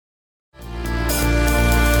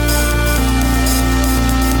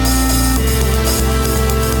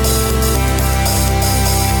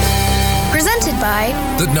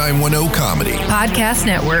The 910 Comedy Podcast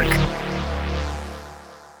Network.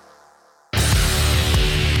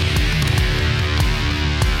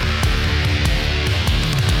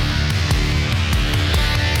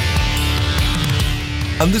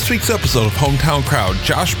 On this week's episode of Hometown Crowd,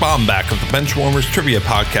 Josh Bomback of the Benchwarmers Trivia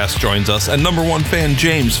Podcast joins us, and number one fan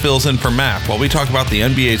James fills in for Mac while we talk about the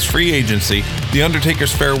NBA's free agency, The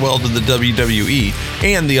Undertaker's farewell to the WWE,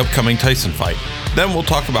 and the upcoming Tyson fight. Then we'll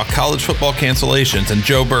talk about college football cancellations and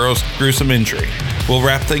Joe Burrow's gruesome injury. We'll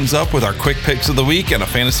wrap things up with our quick picks of the week and a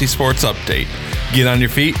fantasy sports update. Get on your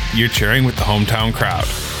feet, you're cheering with the Hometown Crowd.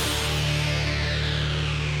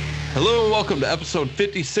 Hello and welcome to episode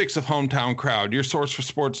 56 of Hometown Crowd, your source for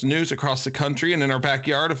sports news across the country and in our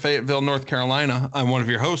backyard of Fayetteville, North Carolina. I'm one of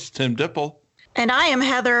your hosts, Tim Dipple. And I am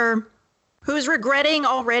Heather, who's regretting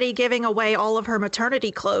already giving away all of her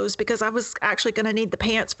maternity clothes because I was actually going to need the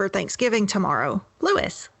pants for Thanksgiving tomorrow.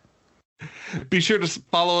 Lewis. Be sure to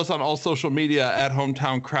follow us on all social media at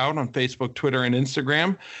Hometown Crowd on Facebook, Twitter, and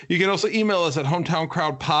Instagram. You can also email us at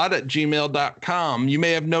hometowncrowdpod@gmail.com. You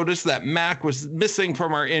may have noticed that Mac was missing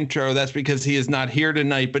from our intro. That's because he is not here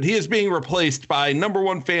tonight, but he is being replaced by number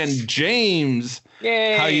one fan James.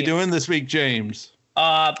 Yay. How you doing this week, James?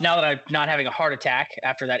 Now that I'm not having a heart attack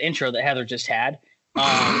after that intro that Heather just had,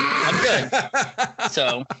 I'm good.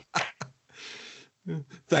 So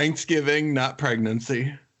Thanksgiving, not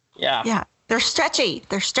pregnancy. Yeah. They're stretchy.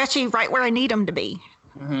 They're stretchy right where I need them to be.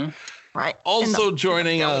 Mm-hmm. Right. Also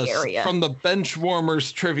joining us area. from the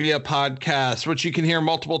Benchwarmers Trivia Podcast, which you can hear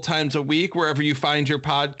multiple times a week wherever you find your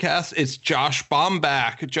podcast. It's Josh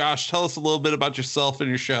Bomback. Josh, tell us a little bit about yourself and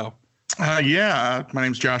your show. My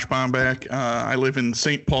name's Josh Bomback. I live in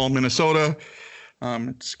St. Paul, Minnesota.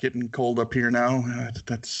 It's getting cold up here now.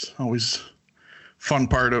 That's always fun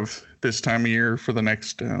part of this time of year for the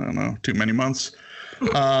next, too many months.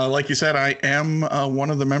 Like you said, I am one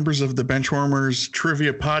of the members of the Benchwarmers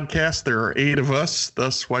Trivia Podcast. There are 8 of us,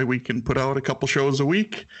 thus why we can put out a couple shows a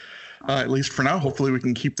week, at least for now. Hopefully we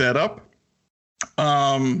can keep that up.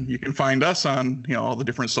 You can find us on all the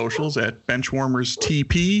different socials at Benchwarmers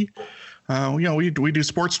TP. We do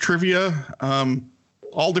sports trivia,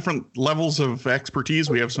 all different levels of expertise.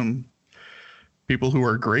 We have some people who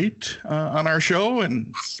are great on our show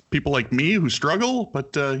and people like me who struggle,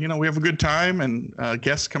 but we have a good time and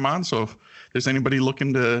guests come on. So if there's anybody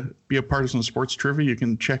looking to be a part of some sports trivia, you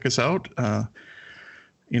can check us out.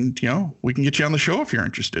 We can get you on the show if you're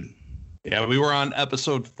interested. Yeah, we were on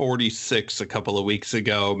episode 46 a couple of weeks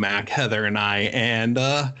ago, Mac, Heather, and I, and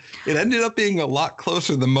it ended up being a lot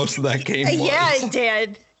closer than most of that game was. Yeah,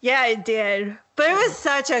 it did. But it was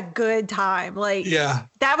such a good time.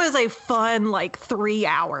 That was a fun 3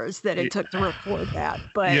 hours that it took to record that.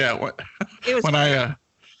 But it was when I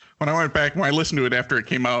went back, when I listened to it after it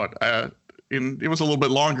came out, it was a little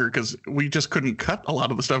bit longer because we just couldn't cut a lot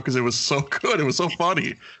of the stuff because it was so good. It was so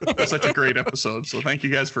funny. It was such a great episode. So thank you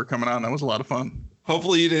guys for coming on. That was a lot of fun.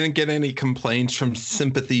 Hopefully you didn't get any complaints from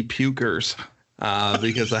sympathy pukers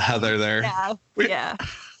because of Heather there. Yeah.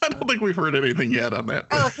 I don't think we've heard anything yet on that.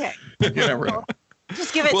 Okay. You never know.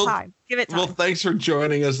 Just give it time. Well, thanks for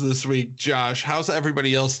joining us this week, Josh. How's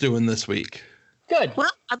everybody else doing this week? Good. Well,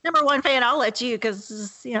 I'm number one fan. I'll let you because,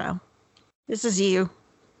 this is you.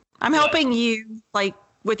 I'm helping you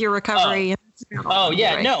with your recovery.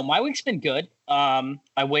 My week's been good.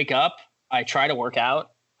 I wake up, I try to work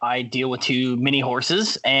out, I deal with 2 mini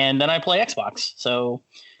horses, and then I play Xbox. So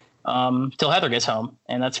till Heather gets home,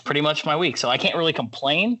 and that's pretty much my week. So I can't really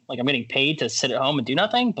complain. I'm getting paid to sit at home and do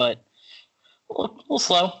nothing, but a little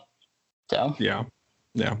slow. So yeah.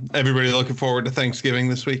 Everybody looking forward to Thanksgiving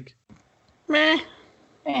this week? Meh.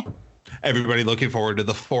 Everybody looking forward to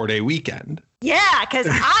the 4-day weekend? Yeah, because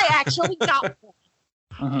I actually got one.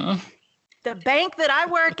 Mm-hmm. The bank that I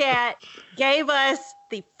work at gave us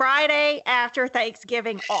the Friday after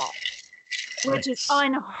Thanksgiving off, which is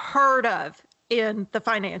unheard of in the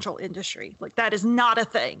financial industry. That is not a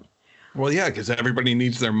thing. Well, yeah, because everybody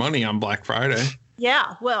needs their money on Black Friday.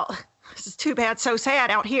 Yeah, well, this is too bad, so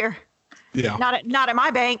sad out here. Yeah. Not at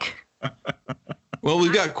my bank. Well,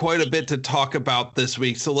 we've got quite a bit to talk about this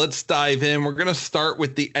week, so let's dive in. We're going to start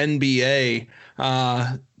with the NBA.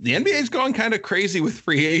 The NBA's going kind of crazy with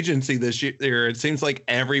free agency this year. It seems like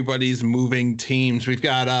everybody's moving teams. We've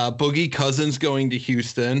got Boogie Cousins going to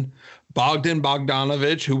Houston, Bogdan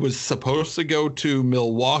Bogdanović, who was supposed to go to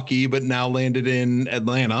Milwaukee but now landed in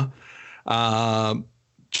Atlanta.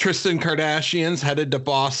 Tristan Kardashian's headed to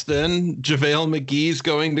Boston. JaVale McGee's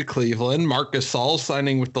going to Cleveland. Marc Gasol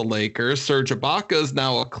signing with the Lakers. Serge Ibaka's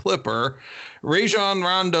now a Clipper. Rajon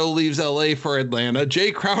Rondo leaves LA for Atlanta.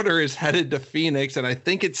 Jay Crowder is headed to Phoenix. And I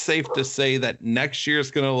think it's safe to say that next year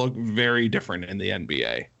is going to look very different in the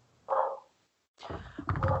NBA.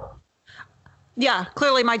 Yeah,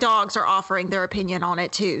 clearly my dogs are offering their opinion on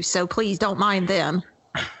it too. So please don't mind them.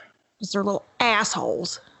 Because they're little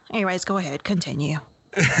assholes. Anyways, go ahead. Continue.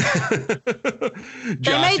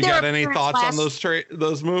 Josh, you got any thoughts on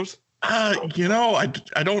those moves? I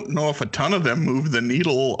don't know if a ton of them move the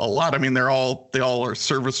needle a lot. I mean, they all are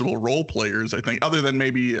serviceable role players, I think, other than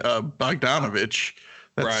maybe Bogdanovich.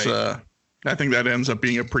 That's right. I think that ends up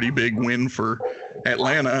being a pretty big win for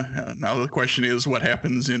Atlanta. Now the question is, what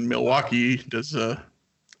happens in Milwaukee? Does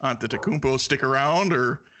Antetokounmpo stick around,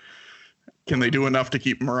 or can they do enough to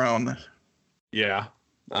keep him around? Yeah.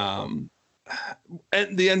 And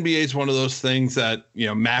the NBA is one of those things that,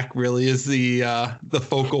 Mac really is the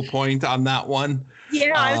focal point on that one.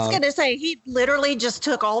 Yeah, I was going to say, he literally just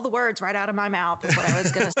took all the words right out of my mouth. Is what I was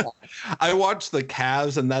going to say. I watch the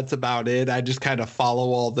Cavs, and that's about it. I just kind of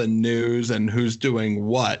follow all the news and who's doing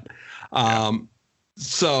what.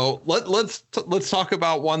 So let's talk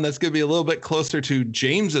about one that's going to be a little bit closer to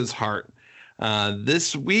James's heart.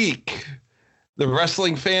 This week, the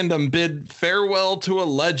wrestling fandom bid farewell to a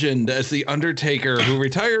legend as The Undertaker, who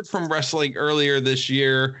retired from wrestling earlier this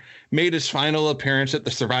year, made his final appearance at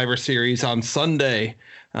the Survivor Series on Sunday.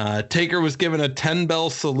 Taker was given a 10-bell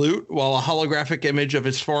salute while a holographic image of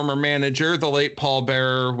his former manager, the late Paul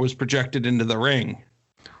Bearer, was projected into the ring.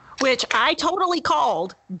 Which I totally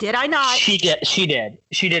called. Did I not? She did.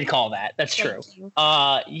 She did call that. That's true.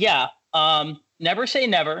 Yeah. Never say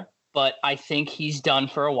never, but I think he's done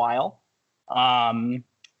for a while.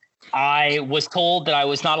 I was told that I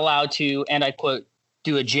was not allowed to, and I quote,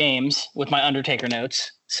 do a James with my Undertaker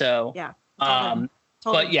notes. So, yeah.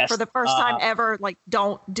 But yes, for the first time ever,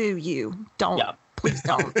 don't do you. Don't. Yeah. Please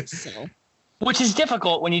don't. So. Which is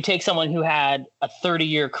difficult when you take someone who had a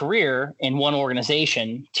 30-year career in one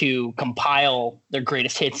organization to compile their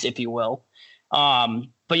greatest hits, if you will.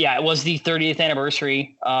 But yeah, it was the 30th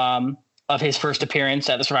anniversary of his first appearance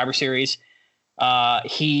at the Survivor Series.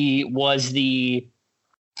 He was during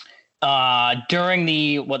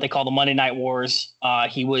what they call the Monday Night Wars.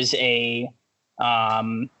 He was he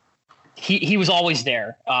was always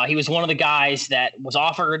there. He was one of the guys that was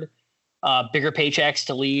offered bigger paychecks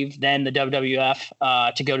to leave than the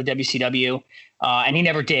WWF to go to WCW. And he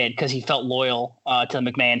never did because he felt loyal to the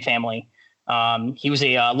McMahon family. He was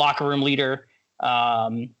a locker room leader.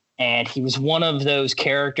 And he was one of those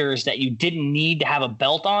characters that you didn't need to have a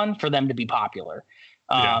belt on for them to be popular.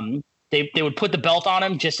 They would put the belt on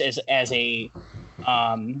him just as a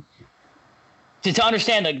to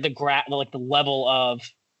understand the level of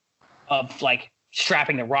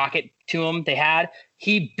strapping the rocket to him.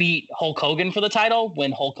 He beat Hulk Hogan for the title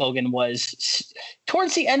when Hulk Hogan was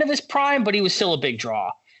towards the end of his prime, but he was still a big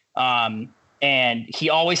draw. And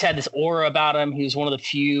he always had this aura about him. He was one of the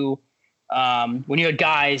few. When you had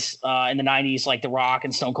guys in the 90s like The Rock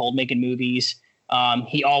and Stone Cold making movies,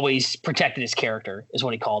 he always protected his character, is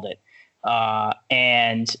what he called it.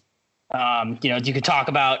 You could talk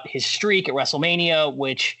about his streak at WrestleMania,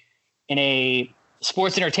 which in a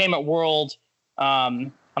sports entertainment world,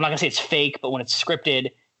 I'm not gonna say it's fake, but when it's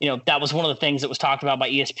scripted, that was one of the things that was talked about by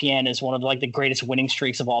ESPN as one of the greatest winning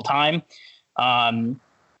streaks of all time. And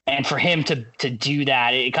for him to do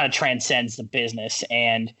that, it kind of transcends the business.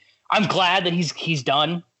 And I'm glad that he's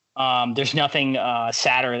done. There's nothing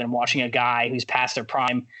sadder than watching a guy who's past their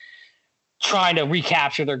prime trying to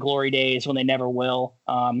recapture their glory days when they never will.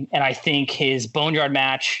 And I think his Boneyard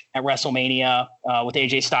match at WrestleMania with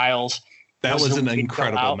AJ Styles. That was an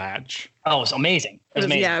incredible match. Oh, it was amazing. It was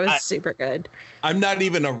amazing. Yeah, it was super good. I'm not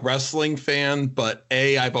even a wrestling fan, but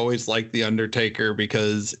I've always liked The Undertaker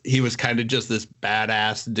because he was kind of just this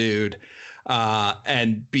badass dude.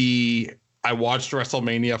 And B, I watched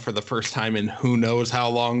WrestleMania for the first time in who knows how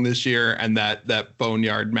long this year, and that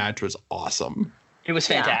Boneyard match was awesome. It was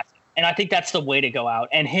fantastic. Yeah. And I think that's the way to go out.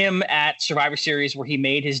 And him at Survivor Series where he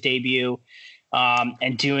made his debut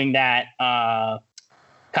and doing that kind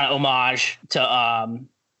of homage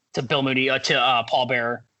to Bill Mooney, to Paul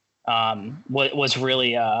Bearer was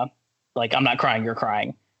really I'm not crying, you're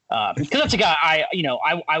crying. Because that's a guy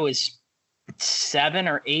I was 7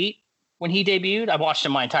 or 8 when he debuted. I watched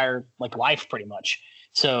him my entire life pretty much.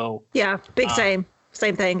 So yeah,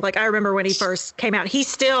 same thing. I remember when he first came out, he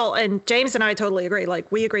still, and James and I totally agree.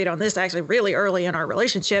 We agreed on this actually really early in our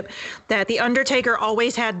relationship, that The Undertaker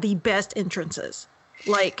always had the best entrances,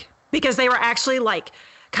 because they were actually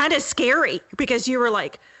kind of scary because you were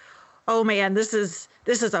like, oh man, this is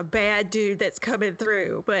a bad dude that's coming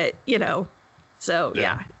through. But so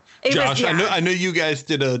yeah. Josh, I know you guys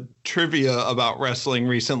did a trivia about wrestling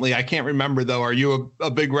recently. I can't remember though. Are you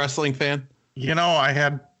a big wrestling fan? I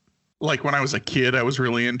had, like, when I was a kid, I was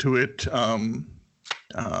really into it. Back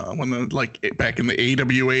in the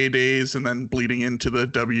AWA days, and then bleeding into the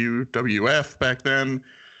WWF back then,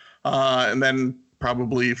 and then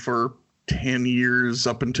probably for 10 years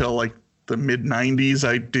up until like the mid 90s,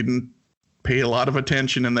 I didn't pay a lot of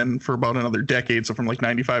attention, and then for about another decade, so from like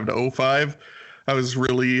 95 to 05, I was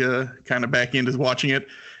really kind of back into watching it.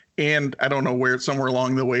 And I don't know where, somewhere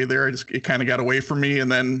along the way there, it kind of got away from me.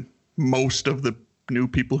 And then most of the new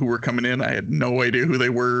people who were coming in, I had no idea who they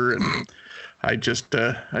were, and I just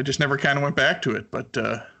never kind of went back to it. But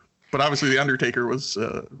obviously the Undertaker was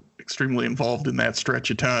extremely involved in that stretch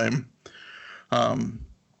of time. I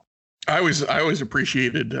always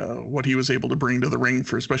appreciated what he was able to bring to the ring,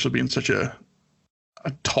 for especially being such a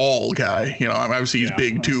tall guy. Obviously he's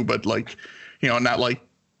big too, but like, not like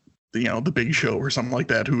the Big Show or something like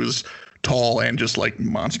that, who was tall and just like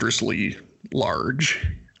monstrously large.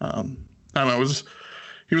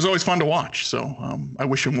 He was always fun to watch. So I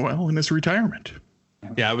wish him well in his retirement.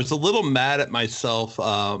 Yeah, I was a little mad at myself.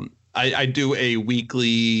 I do a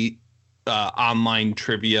weekly online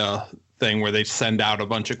trivia thing where they send out a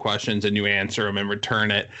bunch of questions and you answer them and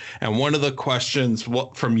return it. And one of the questions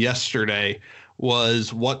from yesterday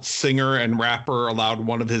was, what singer and rapper allowed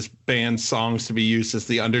one of his band's songs to be used as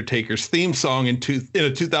the Undertaker's theme song in a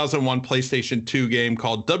 2001 PlayStation 2 game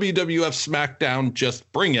called WWF SmackDown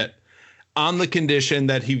Just Bring It, on the condition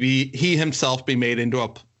that he himself be made into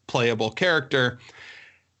a playable character.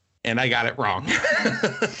 And I got it wrong.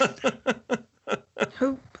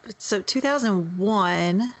 So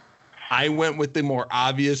 2001. I went with the more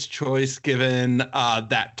obvious choice given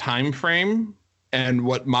that time frame and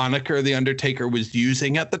what moniker the Undertaker was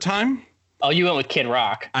using at the time. Oh, you went with Kid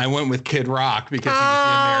Rock. I went with Kid Rock because he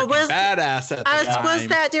was the American Badass at the time. Was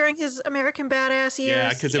that during his American Badass years? Yeah,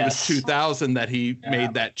 because it was 2000 that he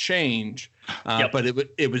made that change. But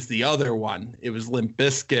it was the other one. It was Limp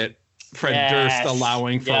Bizkit, Fred Durst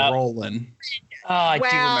allowing for Rollin'. Oh, I do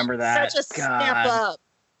remember that. Such a step up.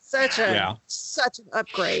 Such an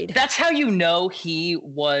upgrade. That's how you know he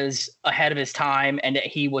was ahead of his time and that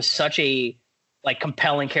he was such a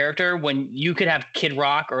compelling character, when you could have Kid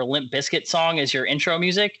Rock or a Limp Bizkit song as your intro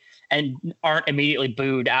music and aren't immediately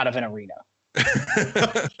booed out of an arena.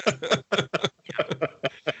 I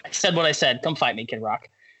said what I said. Come fight me, Kid Rock.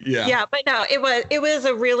 Yeah, but no, it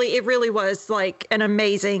really was like an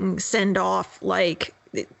amazing send off. Like,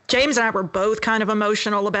 James and I were both kind of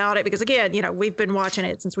emotional about it because, again, we've been watching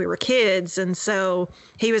it since we were kids. And so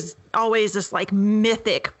he was always this like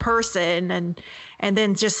mythic person, and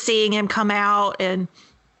then just seeing him come out, and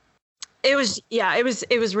it was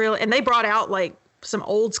real. And they brought out like some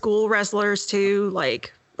old school wrestlers too.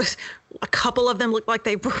 Like a couple of them looked like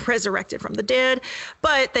they were resurrected from the dead,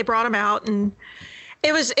 but they brought them out, and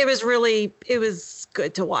it was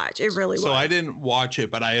good to watch. It really was. So I didn't watch it,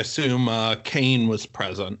 but I assume Kane was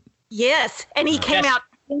present. Yes, and he came out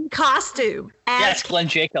in costume. Yes, Glenn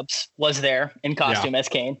Jacobs was there in costume as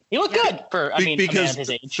Kane. He looked good for, a man of his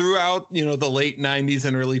age. Throughout, the late 90s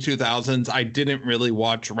and early 2000s, I didn't really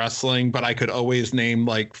watch wrestling, but I could always name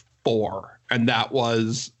like 4. And that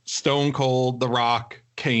was Stone Cold, The Rock,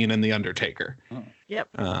 Kane, and The Undertaker. Yep.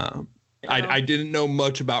 I didn't know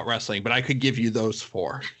much about wrestling, but I could give you those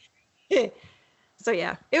 4. So,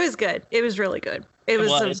 yeah, it was good. It was really good. It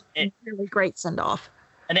was a really great send-off.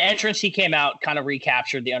 An entrance he came out kind of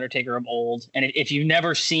recaptured the Undertaker of old. And if you've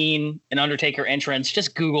never seen an Undertaker entrance,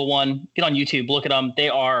 just Google one, get on YouTube, look at them. They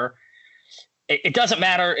are, it doesn't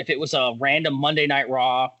matter if it was a random Monday Night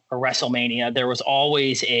Raw or WrestleMania. There was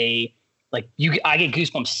always I get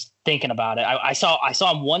goosebumps thinking about it. I saw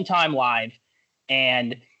him one time live,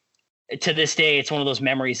 and to this day, it's one of those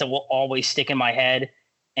memories that will always stick in my head.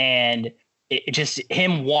 And it just,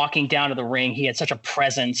 him walking down to the ring, he had such a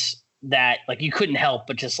presence that like you couldn't help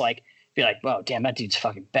but just like be like, "Whoa, damn, that dude's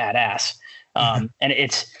fucking badass." And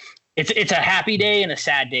it's a happy day and a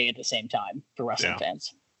sad day at the same time for wrestling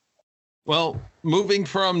fans. Well, moving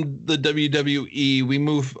from the WWE, we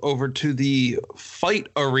move over to the fight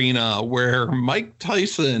arena where Mike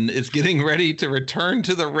Tyson is getting ready to return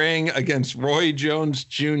to the ring against Roy Jones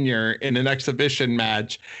Jr. in an exhibition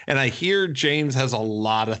match. And I hear James has a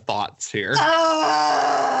lot of thoughts here.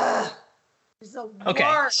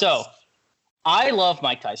 Okay, so I love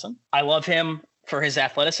Mike Tyson. I love him for his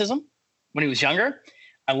athleticism when he was younger.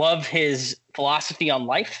 I love his philosophy on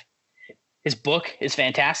life. His book is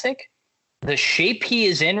fantastic. the shape he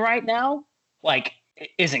is in right now, like,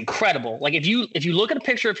 is incredible. Like, if you look at a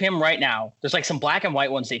picture of him right now, there's like some black and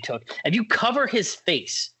white ones they took. If you cover his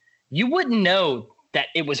face, you wouldn't know that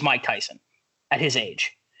it was Mike Tyson at his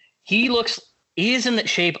age. He is in the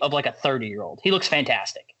shape of like a 30-year-old. He looks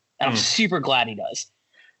fantastic. And I'm super glad he does.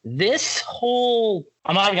 This whole,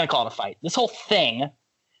 I'm not even going to call it a fight. This whole thing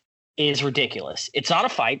is ridiculous. It's not a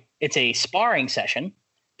fight. It's a sparring session.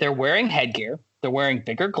 They're wearing headgear. They're wearing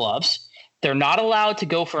bigger gloves. They're not allowed to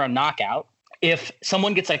go for a knockout. If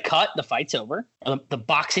someone gets a cut, the fight's over. The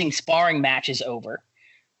boxing sparring match is over.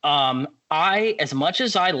 As much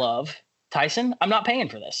as I love Tyson, I'm not paying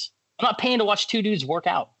for this. I'm not paying to watch two dudes work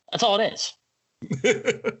out. That's all it is.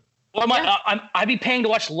 Or I'd be paying to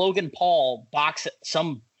watch Logan Paul box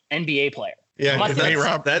some NBA player. Yeah,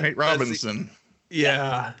 Nate Robinson.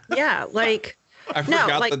 Yeah. Yeah, like I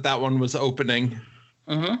forgot that one was opening.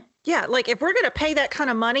 Mm-hmm. Yeah, like if we're gonna pay that kind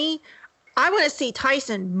of money, I want to see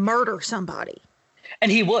Tyson murder somebody.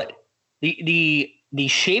 And he would. The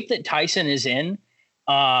shape that Tyson is in,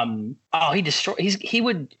 he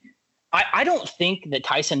would. I don't think that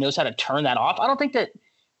Tyson knows how to turn that off. I don't think that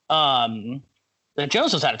that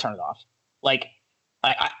Jones knows how to turn it off. Like,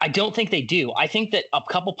 I don't think they do. I think that a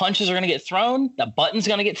couple punches are going to get thrown, the button's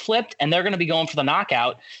going to get flipped, and they're going to be going for the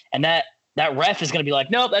knockout. And that ref is going to be like,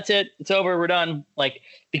 nope, that's it. It's over. We're done. Like,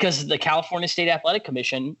 because the California State Athletic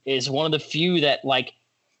Commission is one of the few that, like,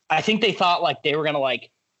 I think they thought like they were going to like,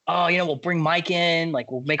 oh, we'll bring Mike in,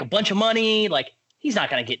 like we'll make a bunch of money. Like, he's not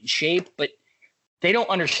going to get in shape, but they don't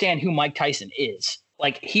understand who Mike Tyson is.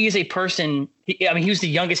 Like, he is a person. He was the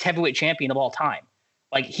youngest heavyweight champion of all time.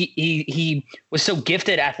 Like, he was so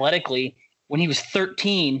gifted athletically. When he was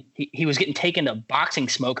 13, he was getting taken to boxing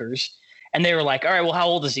smokers, and they were like, all right, well, how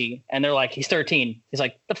old is he? And they're like, he's 13. He's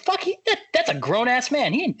like, the fuck? That's a grown ass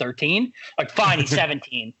man. He ain't 13. Like, fine, he's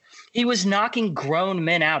 17. He was knocking grown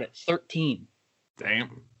men out at 13.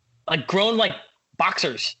 Damn. Like, grown, like,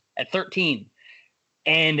 boxers at 13.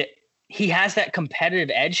 And he has that competitive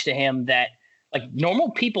edge to him that, like,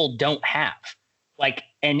 normal people don't have. Like,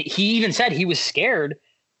 and he even said he was scared.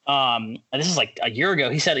 And this is like a year ago.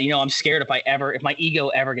 He said, I'm scared if my ego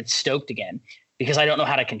ever gets stoked again, because I don't know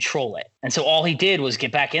how to control it. And so all he did was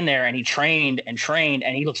get back in there, and he trained, and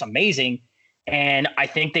he looks amazing. And I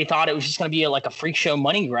think they thought it was just going to be like a freak show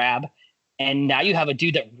money grab. And now you have a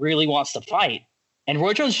dude that really wants to fight. And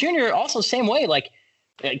Roy Jones Jr. also same way. Like,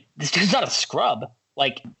 this dude's not a scrub.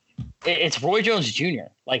 Like, it's Roy Jones Jr.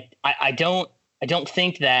 Like, I don't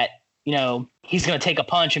think that, he's going to take a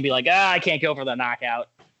punch and be like, I can't go for the knockout.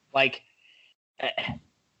 Like,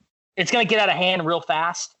 it's going to get out of hand real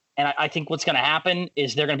fast. And I think what's going to happen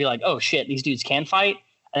is they're going to be like, oh shit, these dudes can fight.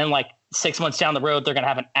 And then like 6 months down the road, they're going to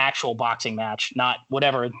have an actual boxing match, not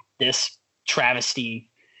whatever this travesty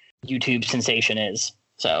YouTube sensation is.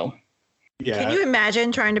 So, yeah. Can you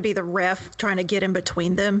imagine trying to be the ref, trying to get in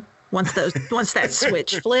between them once that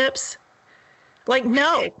switch flips? Like,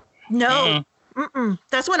 no.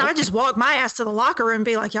 That's when I just walk my ass to the locker room and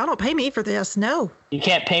be like, y'all don't pay me for this. No. You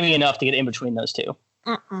can't pay me enough to get in between those two.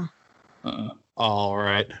 All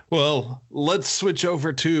right. Well, let's switch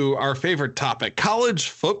over to our favorite topic, college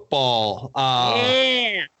football.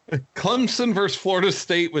 Yeah. Clemson versus Florida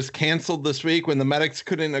State was canceled this week when the medics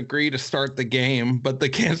couldn't agree to start the game, but the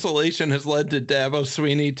cancellation has led to Dabo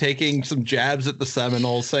Swinney taking some jabs at the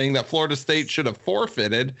Seminoles, saying that Florida State should have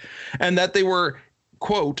forfeited and that they were,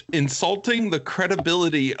 quote, insulting the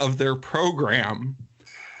credibility of their program.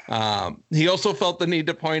 He also felt the need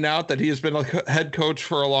to point out that he has been a head coach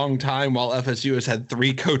for a long time, while FSU has had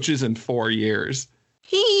 3 coaches in 4 years.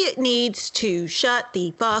 He needs to shut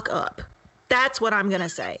the fuck up. That's what I'm going to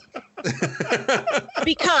say.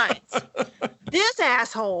 Because this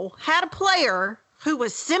asshole had a player who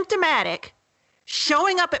was symptomatic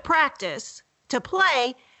showing up at practice to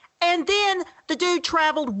play, and then the dude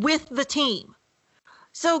traveled with the team.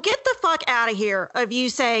 So get the fuck out of here of you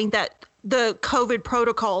saying that the COVID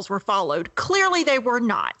protocols were followed. Clearly they were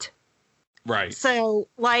not. Right. So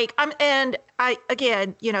like,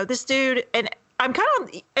 this dude, and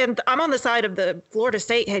I'm on the side of the Florida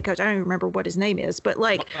State head coach. I don't even remember what his name is, but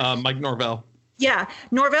like Mike Norvell. Yeah.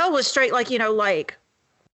 Norvell was straight, like,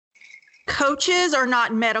 coaches are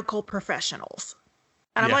not medical professionals.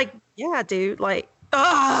 And I'm like, yeah, dude, like,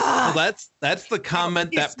 well, that's the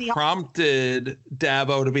comment that prompted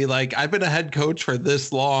Dabo to be like, I've been a head coach for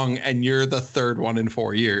this long and you're the 3rd one in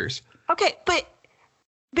 4 years. Okay, but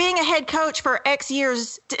being a head coach for X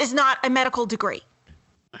years is not a medical degree.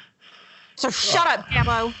 So shut up,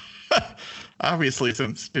 Dabo. Obviously,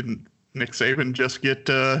 since didn't Nick Saban just get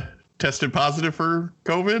tested positive for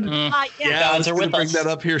COVID? I was going to bring that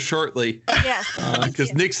up here shortly. Yes.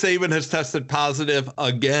 Because Nick Saban has tested positive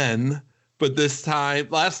again, but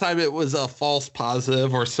last time it was a false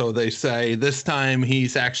positive, or so they say. This time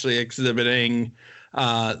he's actually exhibiting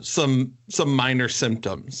some minor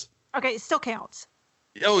symptoms. Okay, it still counts.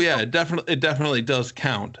 Oh yeah, it definitely does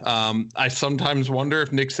count. I sometimes wonder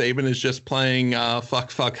if Nick Saban is just playing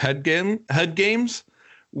fuck head games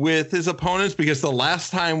with his opponents, because the last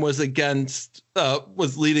time was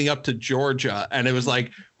leading up to Georgia, and it was like,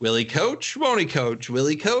 will he coach? Won't he coach? Will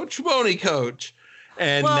he coach? Won't he coach?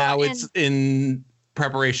 And now it's in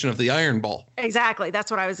preparation of the Iron Bowl. Exactly. That's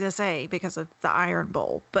what I was going to say, because of the Iron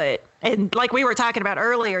Bowl. And like we were talking about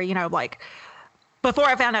earlier, like before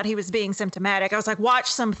I found out he was being symptomatic, I was like, watch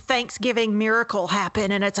some Thanksgiving miracle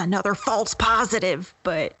happen and it's another false positive.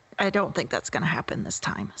 But I don't think that's going to happen this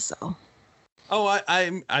time. So. Oh,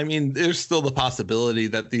 I mean, there's still the possibility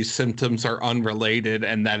that these symptoms are unrelated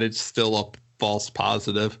and that it's still a false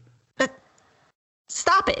positive. But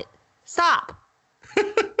stop it. Stop.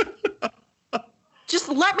 Just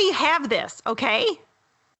let me have this, okay?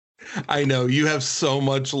 I know you have so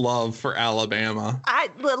much love for Alabama.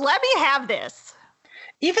 Let me have this.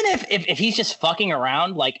 Even if he's just fucking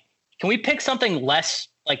around, like, can we pick something less,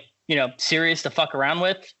 like, serious to fuck around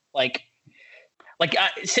with? Like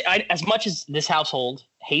as much as this household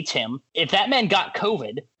hates him, if that man got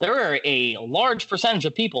COVID, there are a large percentage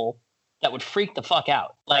of people that would freak the fuck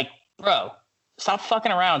out. Like, bro, stop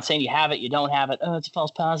fucking around saying you have it, you don't have it. Oh, it's a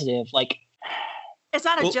false positive. Like, it's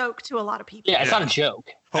not a joke to a lot of people. Yeah, it's not a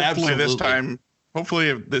joke. Hopefully this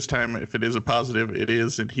time, if it is a positive, it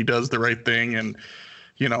is, and he does the right thing, and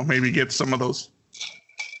maybe get some of those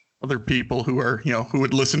other people who are who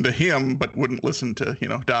would listen to him but wouldn't listen to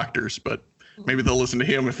doctors, but maybe they'll listen to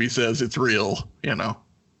him if he says it's real.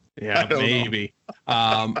 Yeah, maybe.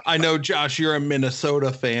 I know, Josh, you're a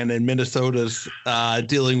Minnesota fan, and Minnesota's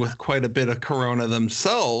dealing with quite a bit of corona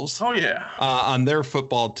themselves. Oh, yeah. On their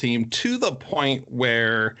football team, to the point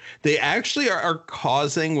where they actually are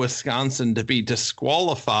causing Wisconsin to be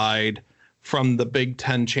disqualified from the Big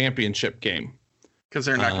Ten championship game. Because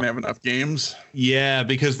they're not going to have enough games? Yeah,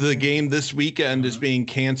 because the game this weekend is being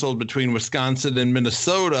canceled between Wisconsin and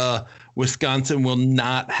Minnesota. Wisconsin will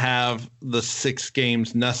not have the 6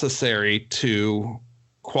 games necessary to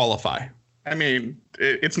qualify. I mean,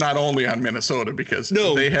 it's not only on Minnesota, because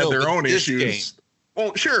they had their own issues. Game.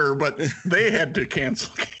 Well, sure, but they had to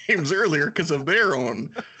cancel games earlier because of their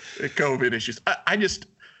own COVID issues. I'm just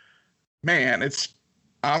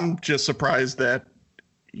surprised that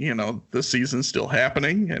the season's still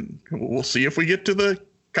happening, and we'll see if we get to the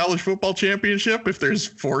college football championship, if there's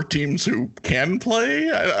 4 teams who can play.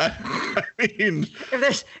 I mean,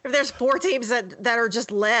 if there's 4 teams that are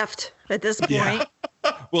just left at this point. Yeah.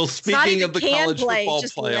 Well, speaking of the college football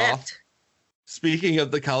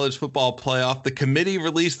playoff, the committee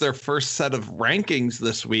released their first set of rankings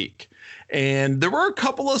this week, and there were a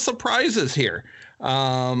couple of surprises here.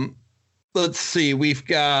 Let's see. We've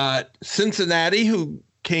got Cincinnati, who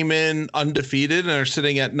came in undefeated and are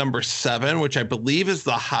sitting at number 7, which I believe is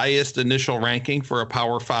the highest initial ranking for a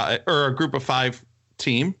Power 5 or a Group of 5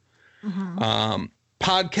 team. Mm-hmm.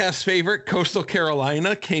 Podcast favorite Coastal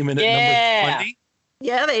Carolina came in at number 20.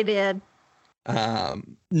 Yeah, they did.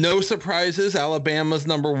 No surprises. Alabama's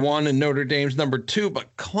number 1 and Notre Dame's number 2,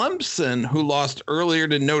 but Clemson, who lost earlier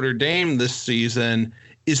to Notre Dame this season,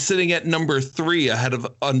 is sitting at number 3 ahead of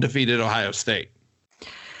undefeated Ohio State.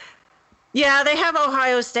 Yeah, they have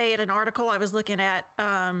Ohio State. An article I was looking at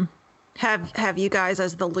have you guys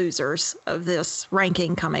as the losers of this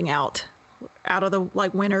ranking coming out of the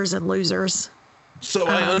winners and losers. So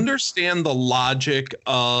I understand the logic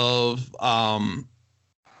of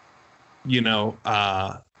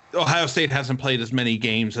Ohio State hasn't played as many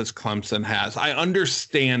games as Clemson has. I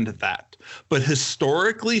understand that. But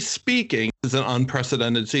historically speaking, it's an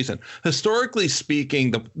unprecedented season. Historically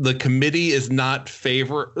speaking, the committee is not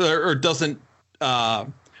doesn't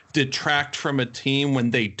detract from a team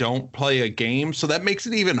when they don't play a game. So that makes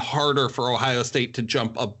it even harder for Ohio State to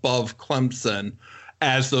jump above Clemson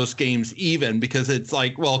as those games even, because it's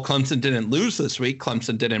like, well, Clemson didn't lose this week.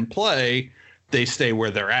 Clemson didn't play. They stay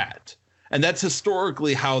where they're at. And that's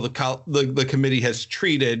historically how the committee has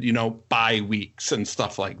treated, bye weeks and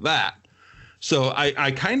stuff like that. So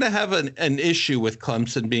I kind of have an issue with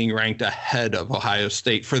Clemson being ranked ahead of Ohio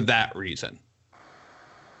State for that reason.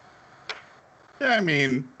 Yeah, I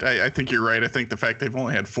mean, I think you're right. I think the fact they've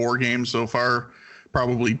only had 4 games so far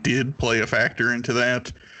probably did play a factor into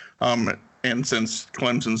that. And since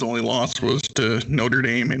Clemson's only loss was to Notre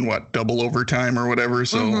Dame in double overtime or whatever.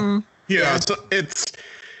 So, so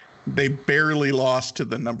They barely lost to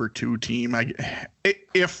the number 2 team.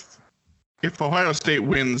 If Ohio State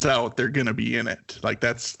wins out, they're going to be in it. Like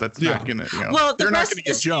that's not going to, well, they're not going to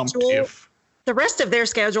get jumped. The rest of their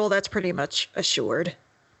schedule, that's pretty much assured.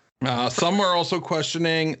 Some are also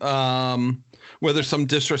questioning whether some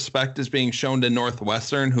disrespect is being shown to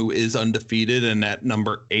Northwestern, who is undefeated and at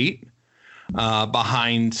number 8,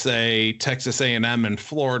 behind, say, Texas A&M and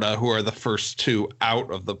Florida, who are the first 2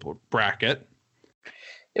 out of the bracket.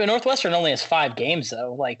 Yeah, Northwestern only has 5 games,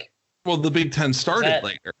 though. Well, the Big Ten started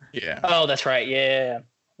later. Yeah. Oh, that's right. Yeah.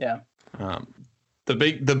 The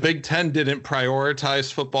Big Ten didn't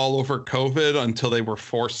prioritize football over COVID until they were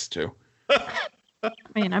forced to. I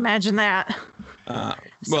mean, imagine that.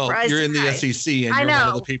 Well, you're in the SEC, and you're one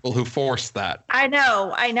of the people who forced that. I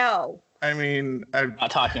know. I mean, I'm not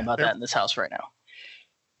talking about that in this house right now.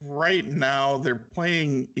 Right now, they're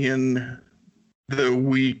playing in the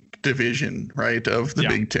weak division, right, of the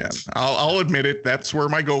Big Ten. I'll admit it. That's where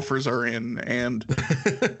my Gophers are in, and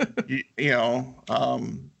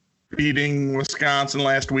beating Wisconsin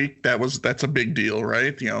last week, that's a big deal,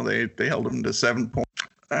 right? They held them to 7 points.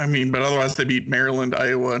 I mean, but otherwise they beat Maryland,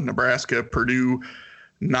 Iowa, Nebraska, Purdue.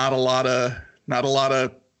 Not a lot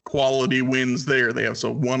of quality wins there.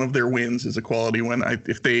 So one of their wins is a quality win.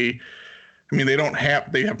 They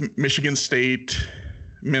have Michigan State,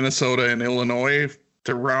 Minnesota, and Illinois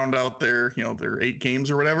to round out their 8 games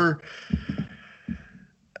or whatever.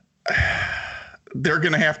 They're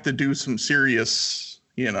going to have to do some serious,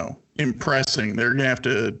 impressing. They're going to have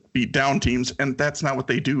to beat down teams, and that's not what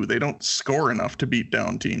they do. They don't score enough to beat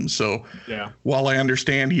down teams. So while I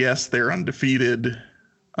understand, yes, they're undefeated,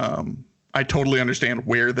 I totally understand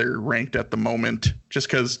where they're ranked at the moment, just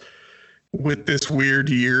because with this weird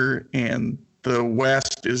year and the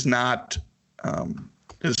West is not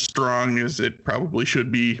as strong as it probably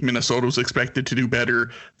should be. Minnesota was expected to do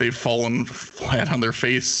better. They've fallen flat on their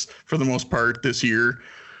face for the most part this year.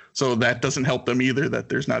 So that doesn't help them either, that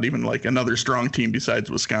there's not even another strong team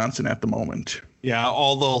besides Wisconsin at the moment. Yeah,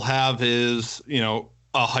 all they'll have is, a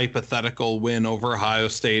hypothetical win over Ohio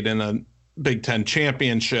State in a Big Ten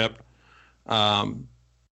championship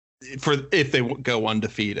if they go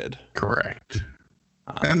undefeated. Correct.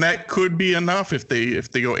 And that could be enough if they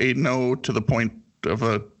go 8-0 to the point of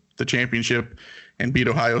the championship and beat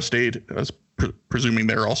Ohio State, presuming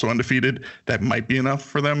they're also undefeated. That might be enough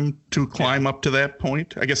for them to climb up to that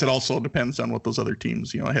point. I guess it also depends on what those other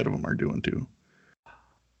teams, ahead of them are doing too.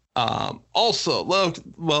 Also,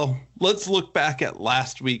 let's look back at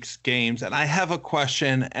last week's games, and I have a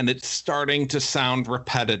question, and it's starting to sound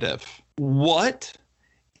repetitive. What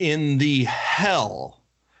in the hell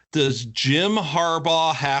does Jim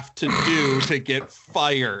Harbaugh have to do to get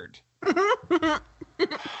fired?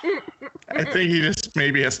 I think he just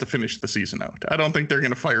maybe has to finish the season out. I don't think they're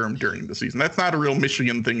going to fire him during the season. That's not a real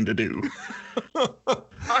Michigan thing to do.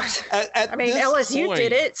 LSU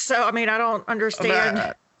did it, so I don't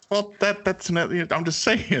understand. That's not. I'm just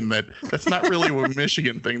saying that's not really a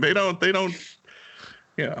Michigan thing. They don't. They're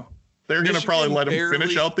going to probably let him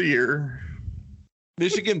finish out the year.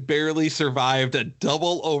 Michigan barely survived a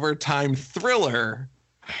double overtime thriller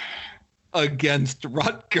against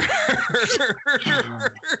Rutgers.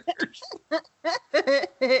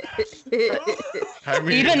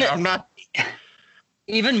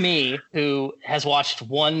 Even me, who has watched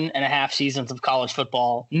 1.5 seasons of college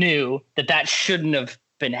football, knew that shouldn't have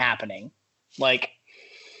been happening.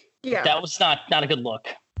 That was not a good look.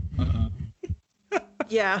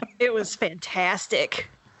 Yeah, it was fantastic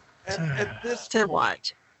at this to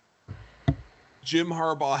watch. Jim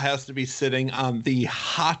Harbaugh has to be sitting on the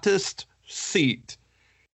hottest seat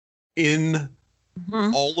in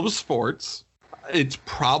all of sports. It's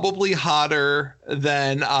probably hotter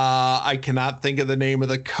than I cannot think of the name of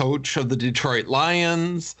the coach of the Detroit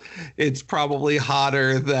Lions. It's probably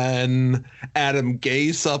hotter than Adam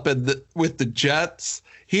Gase up with the Jets.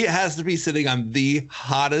 He has to be sitting on the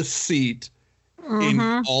hottest seat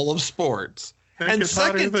in all of sports. And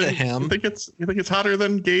second to him, you think it's hotter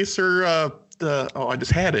than Gase or I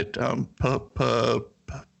just had it.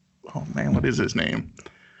 Oh man, what is his name?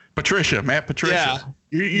 Matt Patricia. Yeah.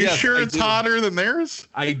 You sure it's hotter than theirs?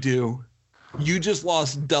 I do. You just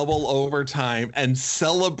lost double overtime and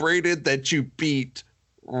celebrated that you beat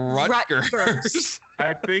Rutgers.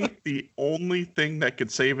 I think the only thing that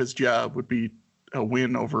could save his job would be a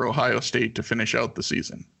win over Ohio State to finish out the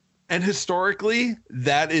season. And historically,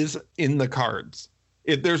 that is in the cards.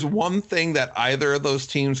 If there's one thing that either of those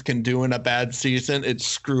teams can do in a bad season, it's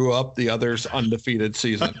screw up the other's undefeated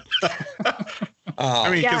season.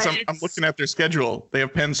 Because I'm looking at their schedule. They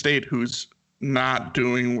have Penn State, who's not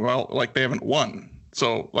doing well. They haven't won.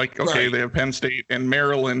 So like, okay, Right. they have Penn State and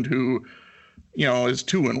Maryland, who, is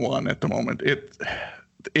 2-1 at the moment.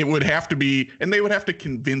 It would have to be, and they would have to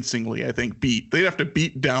convincingly, I think, they'd have to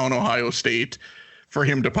beat down Ohio State for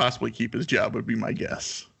him to possibly keep his job, would be my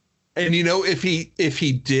guess. And if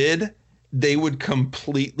he did, they would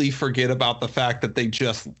completely forget about the fact that they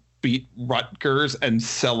just beat Rutgers and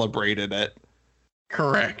celebrated it.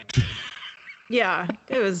 Correct. Yeah,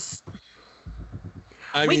 it was.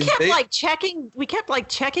 We kept checking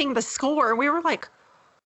the score, and we were like,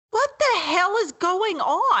 "What the hell is going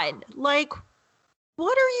on? Like,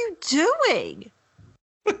 what are you doing?"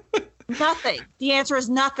 Nothing. The answer is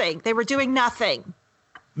nothing. They were doing nothing.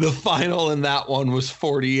 The final in that one was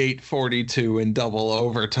 48-42 in double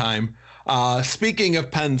overtime. Speaking of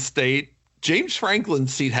Penn State, James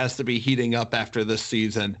Franklin's seat has to be heating up after this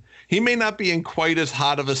season. He may not be in quite as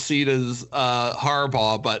hot of a seat as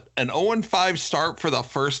Harbaugh, but an 0-5 start for the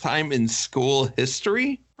first time in school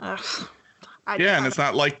history. Ugh, and it's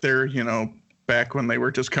not like they're, back when they were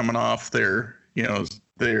just coming off their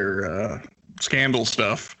scandal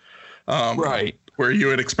stuff. Right. Where you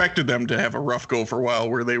had expected them to have a rough go for a while,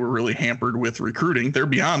 where they were really hampered with recruiting. They're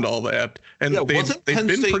beyond all that. And they've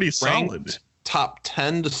been pretty solid. Top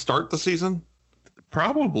 10 to start the season?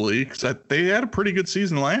 Probably, because they had a pretty good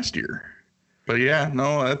season last year. But yeah,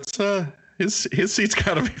 no, that's his seat's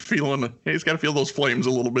got to be feeling. He's got to feel those flames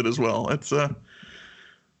a little bit as well. That's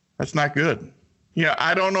not good. Yeah,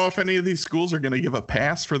 I don't know if any of these schools are going to give a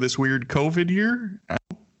pass for this weird COVID year.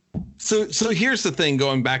 So here's the thing,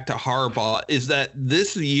 going back to Harbaugh, is that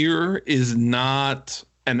this year is not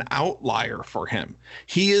an outlier for him.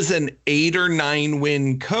 He is an 8 or 9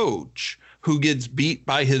 win coach who gets beat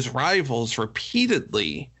by his rivals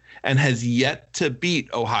repeatedly and has yet to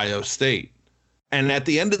beat Ohio State. And at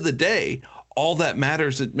the end of the day, all that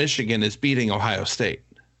matters at Michigan is beating Ohio State.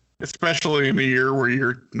 Especially in a year where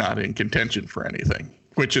you're not in contention for anything,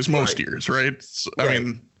 which is most years, right? So, I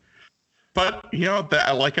mean, but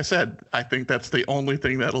that, like I said, I think that's the only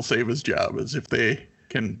thing that'll save his job is if they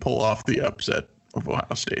can pull off the upset of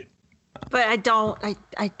Ohio State. But I don't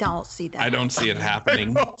see that. I don't see it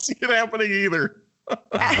happening. I don't see it happening either.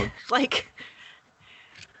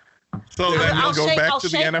 So then you'll go back to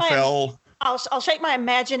the NFL. I'll shake my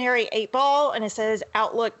imaginary 8 ball, and it says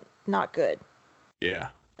outlook not good. Yeah.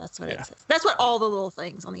 That's what it says. That's what all the little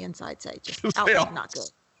things on the inside say. Just outlook not good.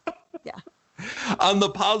 Yeah. On the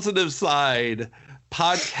positive side,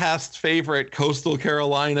 podcast favorite Coastal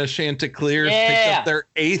Carolina Chanticleers picked up their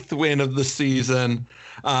 8th win of the season.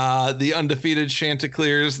 The undefeated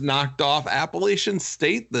Chanticleers knocked off Appalachian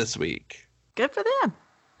State this week. Good for them.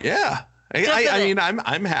 Yeah. I mean,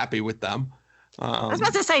 I'm happy with them. I was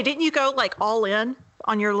about to say, didn't you go like all in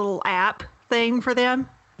on your little app thing for them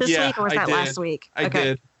this week, or was that last week? I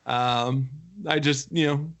did. I just,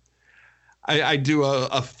 I do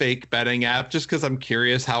a fake betting app just because I'm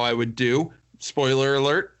curious how I would do. Spoiler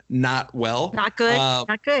alert, not well. Not good.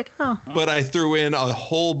 Not good. Oh. But I threw in a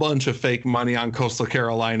whole bunch of fake money on Coastal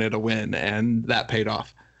Carolina to win, and that paid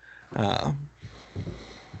off.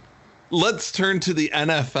 Let's turn to the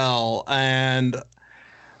NFL and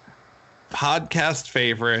podcast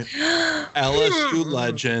favorite, LSU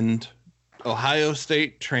legend, Ohio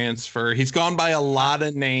State transfer. He's gone by a lot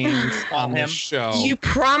of names on this show. You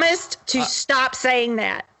promised to stop saying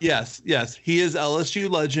that. Yes. He is LSU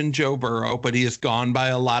legend Joe Burrow, but he has gone by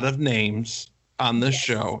a lot of names on this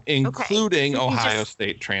show, including Ohio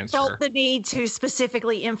State transfer. Felt the need to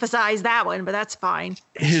specifically emphasize that one, but that's fine.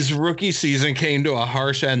 His rookie season came to a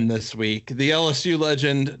harsh end this week. The LSU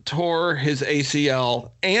legend tore his ACL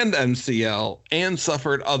and MCL and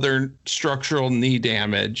suffered other structural knee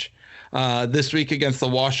damage this week against the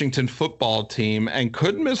Washington football team and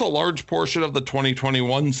could miss a large portion of the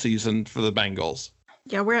 2021 season for the Bengals.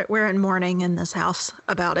 Yeah, we're in mourning in this house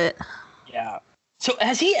about it. Yeah. So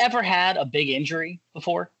has he ever had a big injury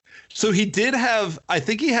before? So he did have, I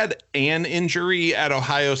think he had an injury at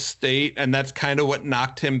Ohio State, and that's kind of what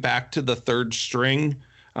knocked him back to the third string,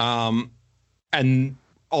 and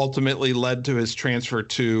ultimately led to his transfer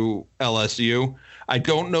to LSU. I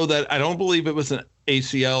don't believe it was an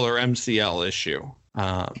ACL or MCL issue.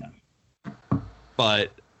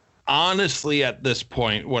 But honestly, at this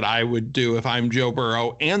point, what I would do if I'm Joe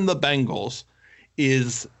Burrow and the Bengals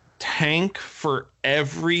is tank for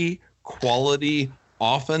every quality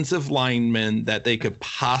offensive lineman that they could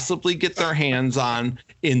possibly get their hands on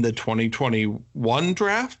in the 2021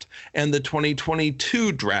 draft and the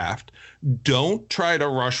 2022 draft. Don't try to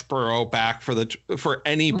rush Burrow back for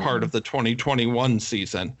any part of the 2021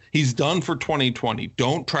 season. He's done for 2020.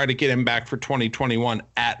 Don't try to get him back for 2021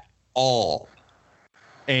 at all.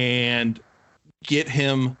 And get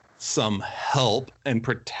him some help and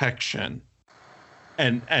protection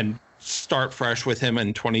and start fresh with him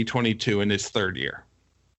in 2022 in his third year.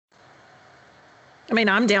 I mean,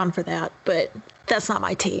 I'm down for that, but that's not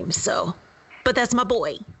my team. So, but that's my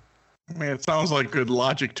boy. I mean, it sounds like good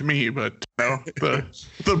logic to me, but the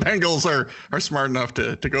Bengals are smart enough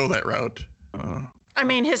to go that route. I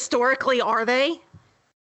mean, historically, are they?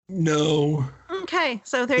 No. Okay,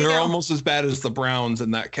 so there you go. They're almost as bad as the Browns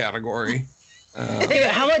in that category. David,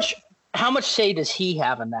 how much say does he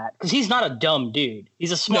have in that? Because he's not a dumb dude.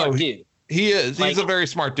 He's a smart dude. He is. He's a very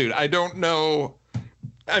smart dude. I don't know.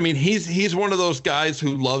 I mean, he's one of those guys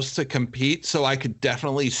who loves to compete. So I could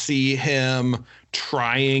definitely see him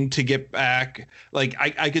trying to get back. Like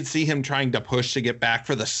I could see him trying to push to get back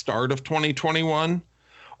for the start of 2021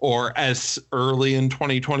 or as early in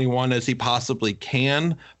 2021 as he possibly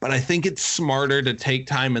can. But I think it's smarter to take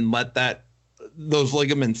time and let those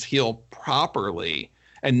ligaments heal properly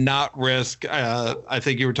and not risk, I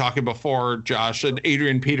think you were talking before, Josh, an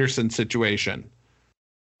Adrian Peterson situation.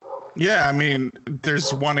 Yeah, I mean,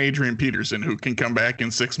 there's one Adrian Peterson who can come back in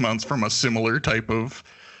 6 months from a similar type of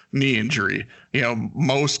knee injury. You know,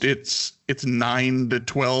 most it's 9 to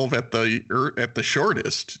 12 at the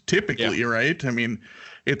shortest, typically, right? I mean,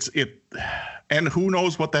 and who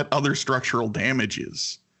knows what that other structural damage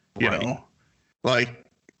is, you know? Like,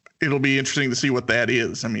 it'll be interesting to see what that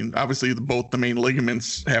is. I mean, obviously both the main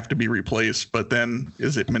ligaments have to be replaced, but then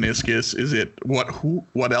is it meniscus? Is it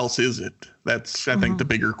what else is it? That's, I think, the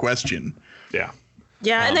bigger question. Yeah.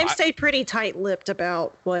 Yeah. And they've stayed pretty tight-lipped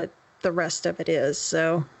about what the rest of it is.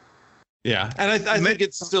 So. Yeah. And I think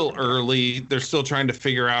it's still early. They're still trying to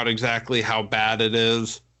figure out exactly how bad it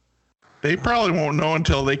is. They probably won't know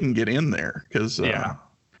until they can get in there. Because a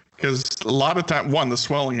lot of time, the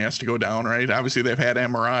swelling has to go down, right? Obviously, they've had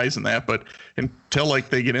MRIs and that, but until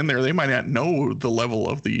they get in there, they might not know the level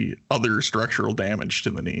of the other structural damage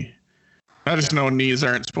to the knee. I just know knees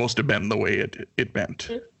aren't supposed to bend the way it bent.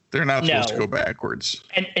 They're not supposed to go backwards.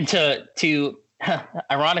 And to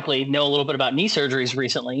ironically know a little bit about knee surgeries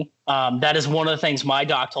recently, that is one of the things my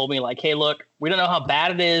doc told me, like, hey, look, we don't know how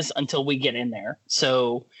bad it is until we get in there.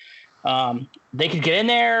 So they could get in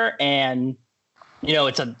there and, you know,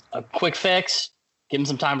 it's a quick fix, give him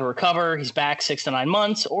some time to recover. He's back 6 to 9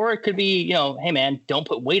 months, or it could be, you know, hey man, don't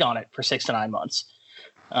put weight on it for 6 to 9 months.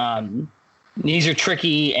 Knees are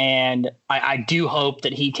tricky, and I do hope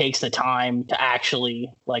that he takes the time to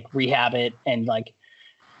actually rehab it and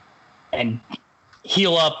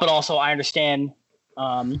heal up. But also I understand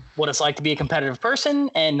what it's like to be a competitive person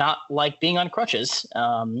and not like being on crutches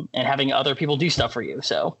and having other people do stuff for you.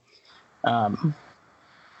 So,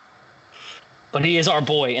 but he is our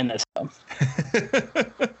boy in this.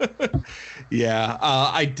 Yeah.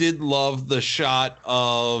 I did love the shot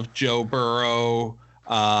of Joe Burrow,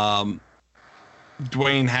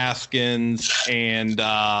 Dwayne Haskins, and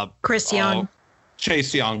Chase Young.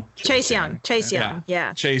 Chase Young.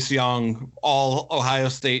 Yeah. Chase Young, all Ohio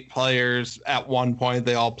State players at one point.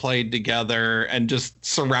 They all played together and just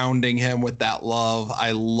surrounding him with that love.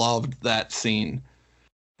 I loved that scene.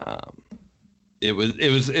 It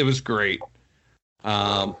was great.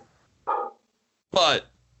 But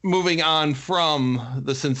moving on from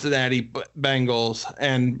the Cincinnati Bengals,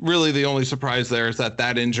 and really the only surprise there is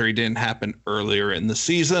that injury didn't happen earlier in the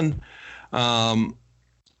season.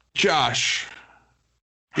 Josh,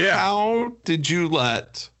 how did you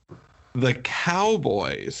let the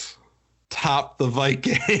Cowboys top the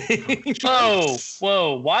Vikings?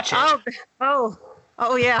 Whoa, watch it.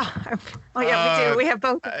 Oh yeah, we do. We have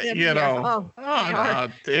both of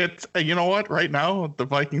them. It's you know what? Right now, the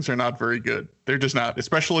Vikings are not very good. They're just not,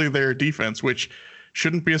 especially their defense, which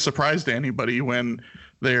shouldn't be a surprise to anybody when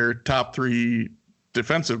their top 3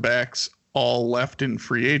 defensive backs all left in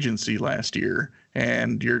free agency last year,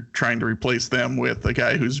 and you're trying to replace them with a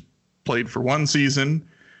guy who's played for 1 season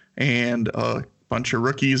and a bunch of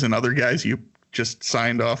rookies and other guys you just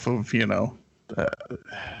signed off of,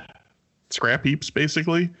 scrap heaps,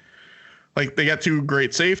 basically. Like, they got 2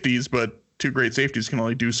 great safeties, but 2 great safeties can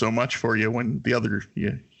only do so much for you when the other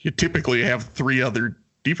you typically have 3 other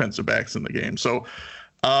defensive backs in the game. So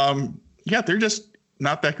they're just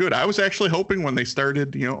not that good. I was actually hoping when they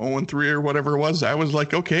started 0-3 or whatever it was, I was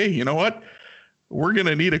like, okay, you know what, we're going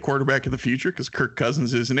to need a quarterback in the future because Kirk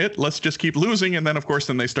Cousins isn't it. Let's just keep losing. And then of course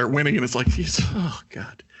they start winning and it's like, oh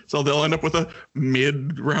God. So they'll end up with a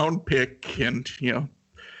mid-round pick, and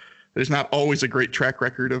there's not always a great track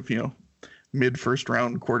record of, mid-first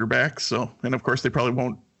round quarterbacks. So, and of course they probably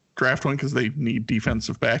won't draft one because they need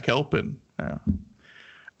defensive back help. And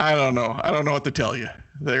I don't know. I don't know what to tell you.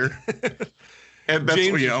 They're And that's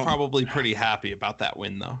James you is know, probably pretty happy about that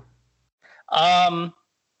win, though.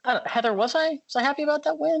 Heather, was I happy about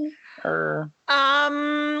that win? Or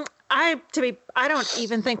I don't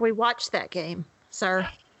even think we watched that game, sir.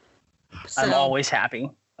 So I'm always happy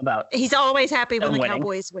about. he's always happy when them the winning.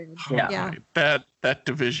 Cowboys win. Yeah. that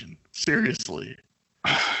division. Seriously.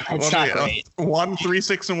 It's not great. 1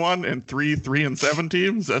 3-6-1 and 3-3-7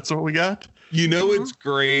 teams. That's what we got. You know, it's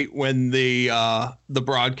great when the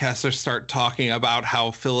broadcasters start talking about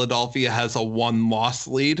how Philadelphia has a 1-loss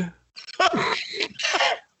lead.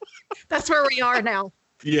 That's where we are now.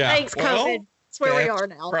 Yeah. Thanks, COVID. That's where we are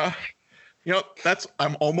now. You know,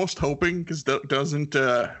 I'm almost hoping because don't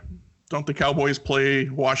the Cowboys play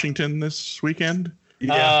Washington this weekend?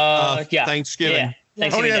 Yeah. Yeah. Thanksgiving. Yeah.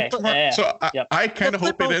 Thanksgiving Day. Yeah. So Yep. I kind of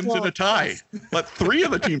hope it ends in a tie. Let 3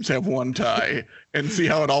 of the teams have one tie and see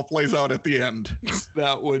how it all plays out at the end.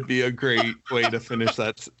 That would be a great way to finish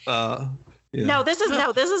that. Yeah. No, this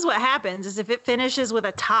is what happens is if it finishes with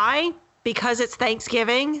a tie because it's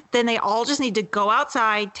Thanksgiving, then they all just need to go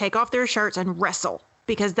outside, take off their shirts and wrestle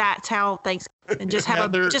because that's how Thanksgiving and just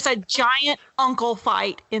have a giant uncle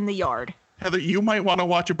fight in the yard. Heather, you might want to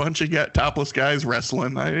watch a bunch of topless guys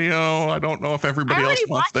wrestling. I don't know if everybody else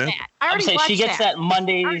wants that. I already watched that. She gets that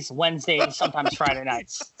Mondays, Wednesdays, sometimes Friday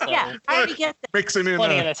nights. So Yeah, I already get that. Mixing in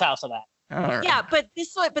plenty in this house of that. all right. Yeah, but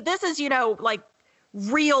this is, like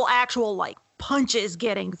real actual like punches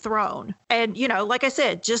getting thrown. And, like I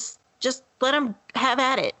said, just let them have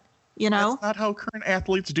at it, That's not how current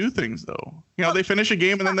athletes do things, though. They finish a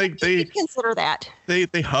game and then they consider that.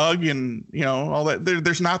 They hug and all that.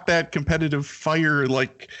 There's not that competitive fire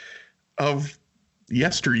like of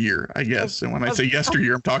yesteryear, I guess. And when I say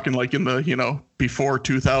yesteryear, I'm talking like in the before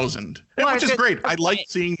 2000, which is great. I like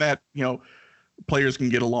seeing that players can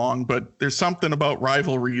get along, but there's something about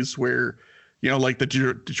rivalries where like the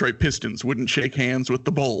Detroit Pistons wouldn't shake hands with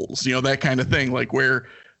the Bulls, that kind of thing. Like where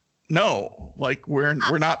no, like we're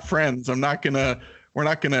not friends. We're not gonna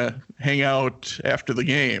hang out after the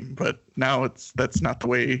game, but now that's not the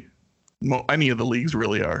way any of the leagues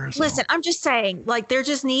really are. So. Listen, I'm just saying, like there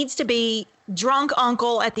just needs to be drunk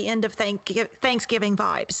uncle at the end of Thanksgiving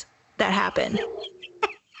vibes that happen.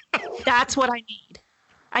 That's what I need.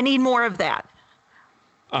 I need more of that.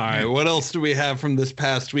 All right, what else do we have from this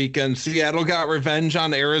past weekend? Seattle got revenge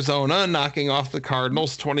on Arizona, knocking off the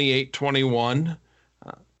Cardinals 28-21.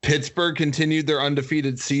 Pittsburgh continued their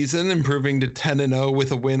undefeated season, improving to 10-0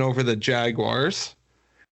 with a win over the Jaguars.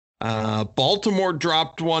 Baltimore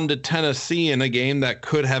dropped one to Tennessee in a game that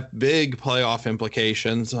could have big playoff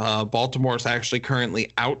implications. Baltimore is actually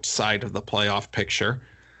currently outside of the playoff picture.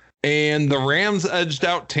 And the Rams edged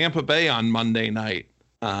out Tampa Bay on Monday night.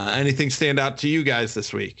 Anything stand out to you guys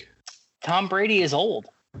this week? Tom Brady is old.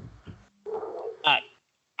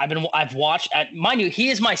 I've watched. Mind you, he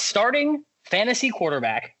is my starting fantasy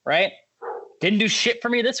quarterback, right? Didn't do shit for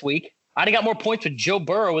me this week. I'd have got more points with Joe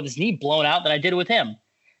Burrow with his knee blown out than I did with him.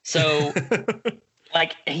 So,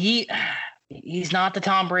 like, he's not the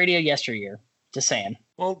Tom Brady of yesteryear. Just saying.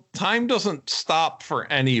 Well, time doesn't stop for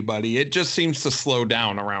anybody. It just seems to slow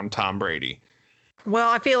down around Tom Brady. Well,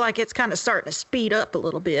 I feel like it's kind of starting to speed up a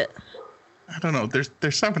little bit. I don't know. They're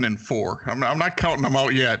 7-4. I'm not counting them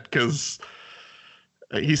out yet because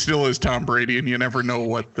he still is Tom Brady, and you never know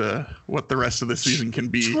what the rest of the season can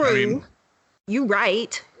be. True. I mean, you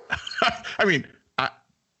right. I mean,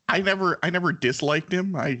 I never disliked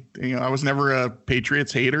him. I was never a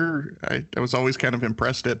Patriots hater. I was always kind of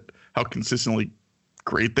impressed at how consistently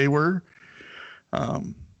great they were.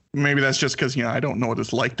 Maybe that's just because I don't know what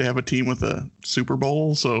it's like to have a team with a Super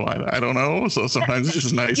Bowl, so I don't know. So sometimes it's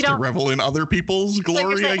just nice to revel in other people's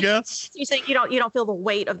glory, I guess. You're saying you don't feel the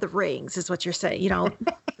weight of the rings, is what you're saying.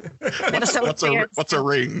 Minnesota what's a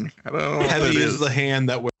ring? I don't know. What Heavy that is the hand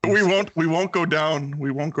that we won't go down.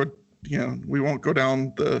 We won't go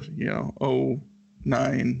down the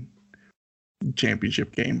 09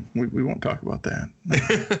 championship game. We won't talk about that.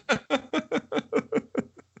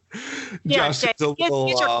 Yeah, Josh, Jay, get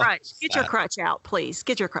your crutch. Get your crutch out, please.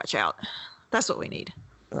 Get your crutch out. That's what we need.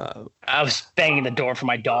 I was banging the door for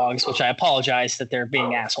my dogs, which I apologize that they're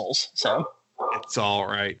being assholes. So it's all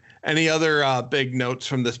right. Any other big notes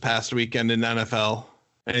from this past weekend in NFL?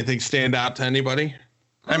 Anything stand out to anybody?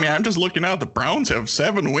 I mean, I'm just looking out. The Browns have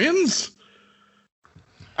 7 wins.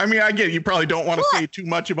 I mean, I get you probably don't want to say too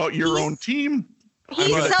much about your own team.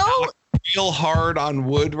 He's so real hard on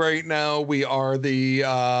wood right now. We are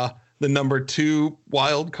the number 2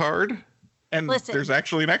 wild card. And there's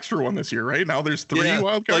actually an extra one this year, right? Now there's 3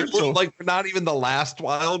 wild cards. We're not even the last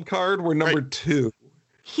wild card. We're number 2.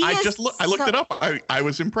 I looked it up. I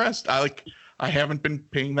was impressed. I I haven't been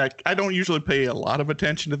paying that. I don't usually pay a lot of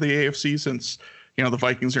attention to the AFC since, the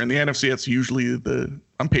Vikings are in the NFC. That's usually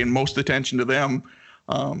I'm paying most attention to them.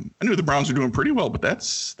 I knew the Browns were doing pretty well, but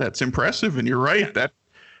that's impressive. And you're right that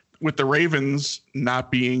with the Ravens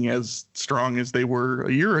not being as strong as they were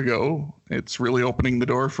a year ago, it's really opening the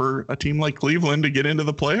door for a team like Cleveland to get into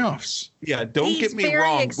the playoffs. Yeah, don't get me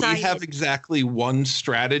wrong. Excited. We have exactly one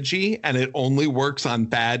strategy, and it only works on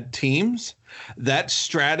bad teams. That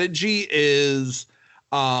strategy is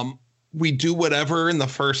we do whatever in the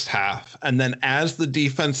first half, and then as the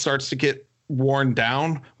defense starts to get worn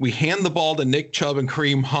down, we hand the ball to Nick Chubb and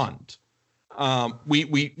Kareem Hunt.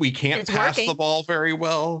 We can't pass the ball very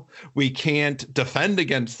well. We can't defend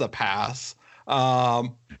against the pass.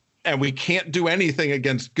 And we can't do anything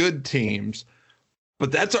against good teams.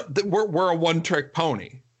 But we're a one-trick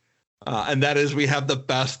pony. And that is we have the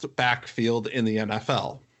best backfield in the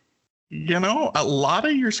NFL. A lot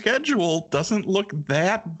of your schedule doesn't look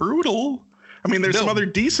that brutal. I mean, there's some other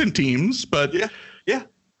decent teams, but yeah.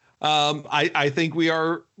 I think we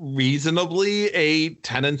are reasonably a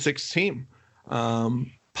 10-6 team.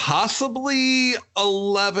 Possibly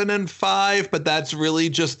 11-5, but that's really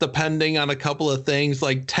just depending on a couple of things.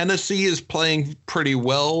 Like Tennessee is playing pretty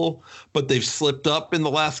well, but they've slipped up in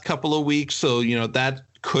the last couple of weeks. So, that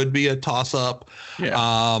could be a toss up.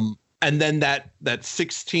 Yeah. And then that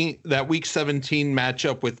week 17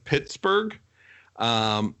 matchup with Pittsburgh.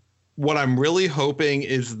 What I'm really hoping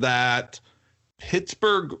is that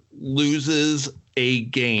Pittsburgh loses a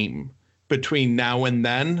game between now and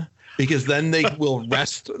then, because then they will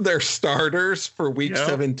rest their starters for week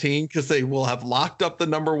 17, because they will have locked up the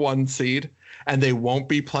number 1 seed and they won't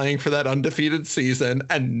be playing for that undefeated season.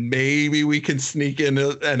 And maybe we can sneak in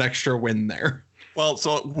an extra win there. Well,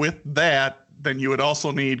 so with that, then you would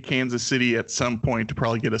also need Kansas City at some point to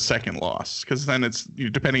probably get a second loss, because then it's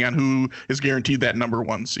depending on who is guaranteed that number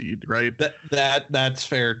 1 seed, right? That's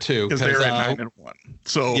fair too, because they're at 9-1.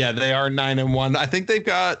 So yeah, they are 9-1. I think they've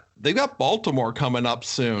got Baltimore coming up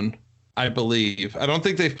soon, I believe. I don't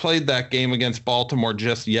think they've played that game against Baltimore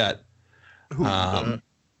just yet. I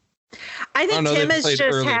think Tim is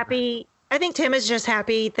just happy. I think Tim is just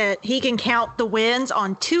happy that he can count the wins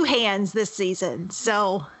on 2 hands this season.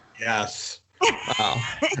 So yes.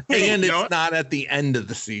 And it's not at the end of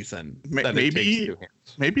the season. Maybe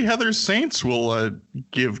Heather's Saints will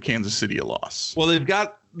give Kansas City a loss. Well, they've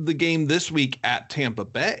got the game this week at Tampa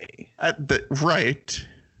Bay. Right.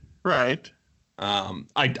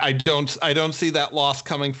 I don't see that loss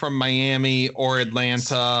coming from Miami or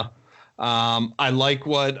Atlanta. I like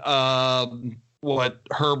what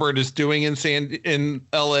Herbert is doing in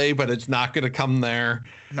LA, but it's not going to come there.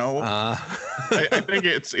 No, I think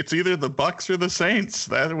it's either the Bucks or the Saints.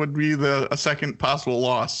 That would be a second possible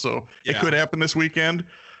loss. So it could happen this weekend,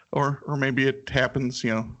 or maybe it happens,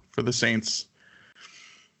 for the Saints.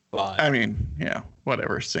 But I mean,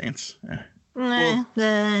 whatever, Saints.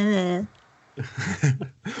 Yeah.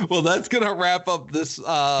 Well, that's going to wrap up this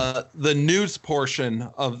the news portion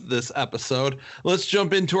of this episode. Let's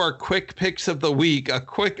jump into our quick picks of the week. A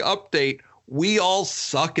quick update. We all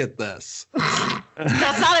suck at this.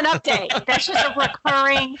 That's not an update. That's just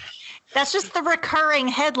the recurring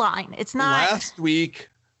headline. It's not. Last week,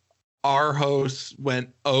 our hosts went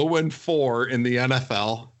 0-4 in the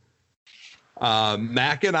NFL.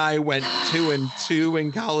 Mac and I went 2-2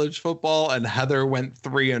 in college football, and Heather went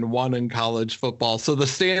 3-1 in college football. So the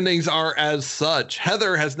standings are as such.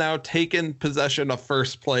 Heather has now taken possession of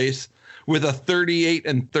first place with a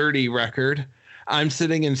 38-30 record. I'm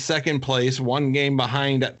sitting in second place, 1 game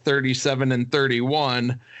behind at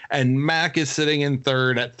 37-31, and Mac is sitting in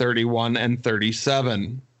third at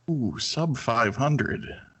 31-37. Ooh, sub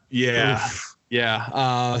 500. Yeah. Oof.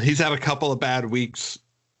 Yeah. He's had a couple of bad weeks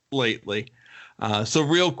lately. So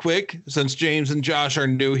real quick, since James and Josh are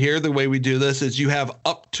new here, the way we do this is you have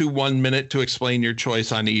up to 1 minute to explain your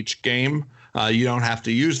choice on each game. You don't have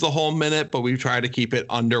to use the whole minute, but we try to keep it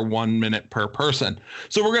under 1 minute per person.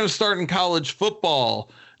 So we're going to start in college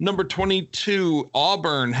football. Number 22,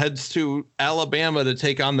 Auburn heads to Alabama to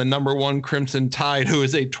take on the number 1 Crimson Tide, who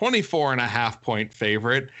is a 24.5-point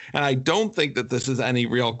favorite. And I don't think that this is any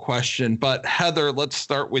real question, but Heather, let's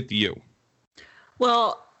start with you.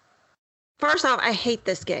 Well, first off, I hate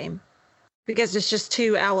this game because it's just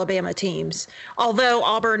 2 Alabama teams. Although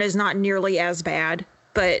Auburn is not nearly as bad,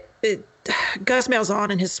 but Gus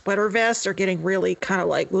Malzahn and his sweater vests are getting really kind of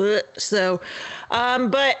like, bleh. So,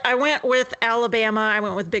 but I went with Alabama. I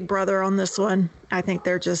went with Big Brother on this one. I think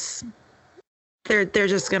they're just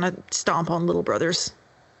gonna stomp on Little Brother's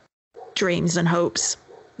dreams and hopes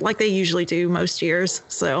like they usually do most years.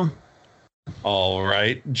 So All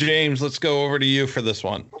right, James, let's go over to you for this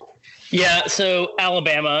one. Yeah, so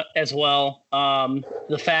Alabama as well.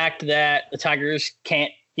 The fact that the Tigers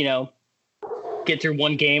can't, get through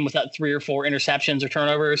one game without 3 or 4 interceptions or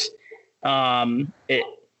turnovers, Alabama's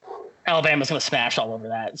going to smash all over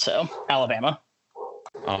that. So Alabama.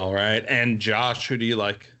 All right, and Josh, who do you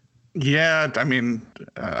like? Yeah, I mean,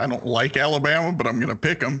 I don't like Alabama, but I'm going to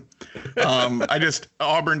pick them.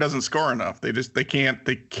 Auburn doesn't score enough. They can't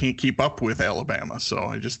keep up with Alabama. So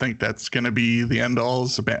I just think that's going to be the end all.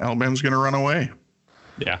 Alabama's going to run away.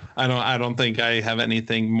 Yeah, I don't think I have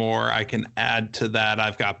anything more I can add to that.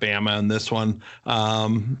 I've got Bama in this one.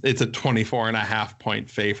 It's a 24.5 point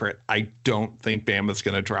favorite. I don't think Bama's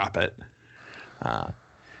going to drop it.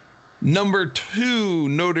 Number 2,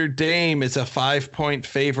 Notre Dame is a 5-point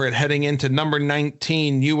favorite heading into number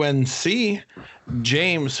 19, UNC.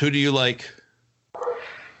 James, who do you like?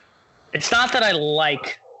 It's not that I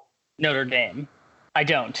like Notre Dame. I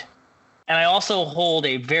don't. And I also hold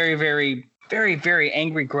a very, very, very, very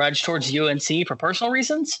angry grudge towards UNC for personal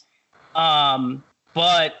reasons. But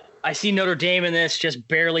I see Notre Dame in this just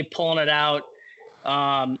barely pulling it out.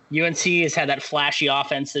 UNC has had that flashy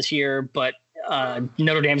offense this year, but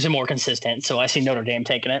Notre Dame's more consistent, so I see Notre Dame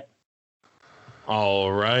taking it.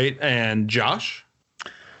 All right, and Josh?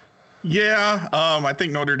 Yeah, I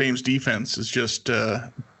think Notre Dame's defense is just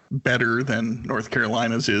better than North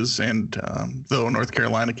Carolina's is, and though North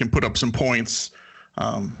Carolina can put up some points,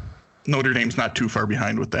 Notre Dame's not too far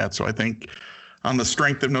behind with that. So I think on the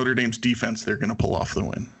strength of Notre Dame's defense, they're going to pull off the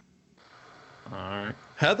win. All right,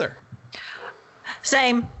 Heather.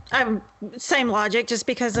 Same logic, just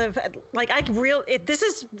because of this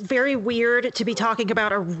is very weird to be talking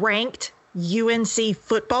about a ranked UNC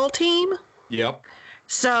football team. Yep.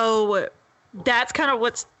 So that's kind of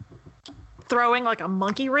what's throwing like a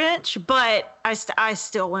monkey wrench, but I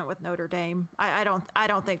still went with Notre Dame. I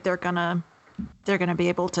don't think they're gonna be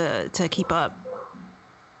able to keep up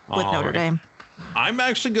with Notre Dame. I'm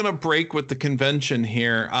actually going to break with the convention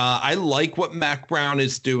here. I like what Mac Brown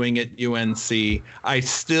is doing at UNC. I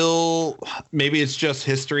still, maybe it's just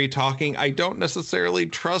history talking, I don't necessarily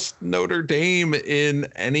trust Notre Dame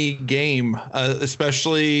in any game,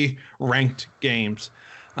 especially ranked games.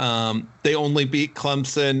 They only beat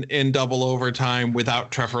Clemson in double overtime without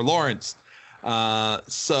Trevor Lawrence.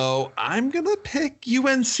 So I'm going to pick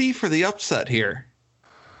UNC for the upset here.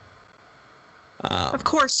 Of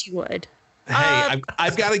course you would. Hey,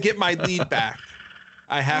 I've got to get my lead back.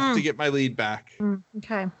 I have to get my lead back.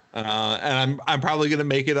 Okay. And I'm probably going to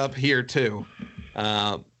make it up here too.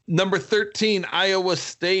 Number 13, Iowa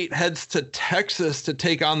State heads to Texas to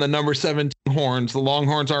take on the number 17 Longhorns. The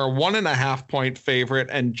Longhorns are a 1.5 point favorite.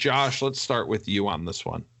 And Josh, let's start with you on this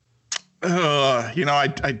one. I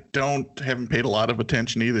haven't paid a lot of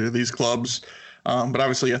attention to either of these clubs. But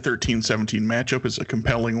obviously a 13-17 matchup is a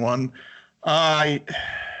compelling one.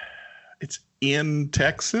 It's in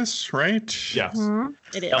Texas, right? Yes. Mm-hmm.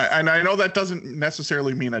 It is. And I know that doesn't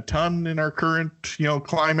necessarily mean a ton in our current,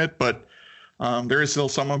 climate, but there is still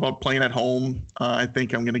something about playing at home. I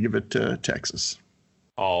think I'm going to give it to Texas.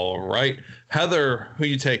 All right. Heather, who are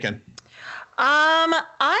you taking?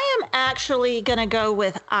 I am actually going to go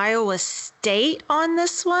with Iowa State on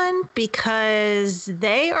this one because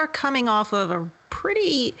they are coming off of a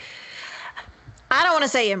pretty, I don't want to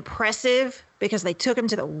say impressive, because they took him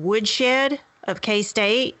to the woodshed of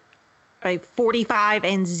K-State, a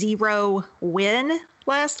 45-0 win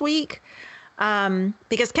last week.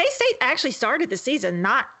 Because K-State actually started the season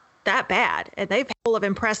not that bad, and they've had full of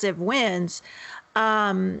impressive wins.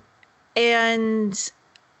 And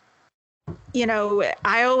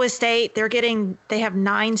Iowa State, they have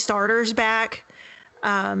 9 starters back,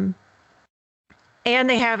 and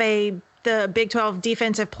they have the Big 12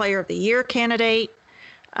 Defensive Player of the Year candidate,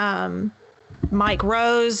 Mike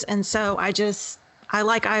Rose. And so I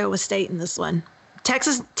like Iowa State in this one.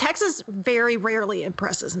 Texas very rarely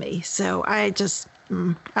impresses me. So I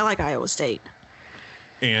like Iowa State.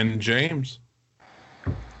 And James.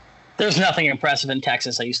 There's nothing impressive in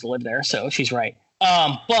Texas. I used to live there, so she's right.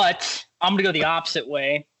 But I'm going to go the opposite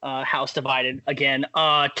way. House divided again.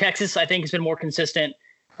 Texas, I think, has been more consistent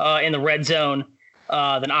in the red zone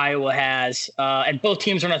than Iowa has. And both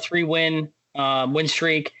teams are on a 3-win win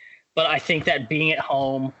streak. But I think that being at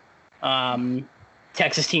home,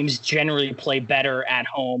 Texas teams generally play better at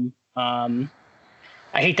home. I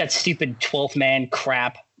hate that stupid 12th man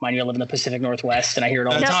crap. Mind you, I live in the Pacific Northwest, and I hear it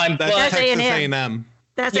all the time. That's but Texas A&M.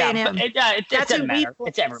 That's A&M. It doesn't matter.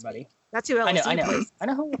 It's everybody. That's who LSU I know. plays. I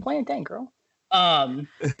know who we're playing. Dang, girl. But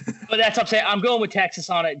that's what I'm saying. I'm going with Texas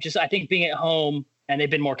on it. Just I think being at home, and they've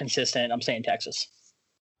been more consistent. I'm saying Texas.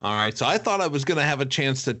 All right. So I thought I was going to have a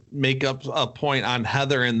chance to make up a point on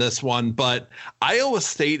Heather in this one, but Iowa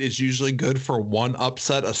State is usually good for one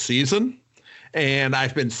upset a season. And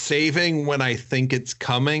I've been saving when I think it's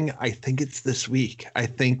coming. I think it's this week. I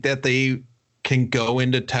think that they can go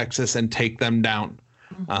into Texas and take them down.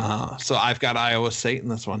 So I've got Iowa State in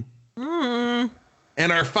this one.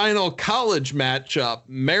 And our final college matchup,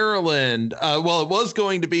 Maryland. It was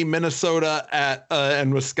going to be Minnesota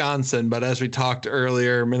and Wisconsin, but as we talked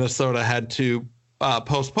earlier, Minnesota had to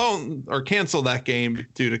postpone or cancel that game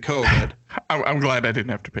due to COVID. I'm glad I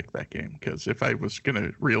didn't have to pick that game, because if I was going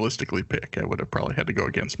to realistically pick, I would have probably had to go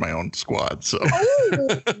against my own squad. So,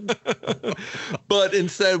 but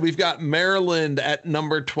instead we've got Maryland at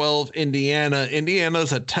number 12, Indiana.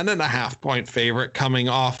 Indiana's a 10.5 point favorite coming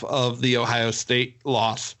off of the Ohio State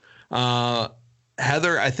loss.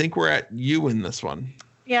 Heather, I think we're at you in this one.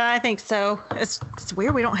 Yeah, I think so. It's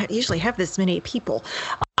weird. We don't usually have this many people.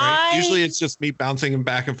 Right? Usually it's just me bouncing them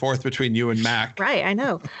back and forth between you and Mac. Right, I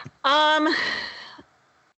know.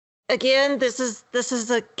 Again, this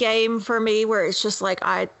is a game for me where it's just like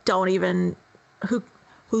I don't even who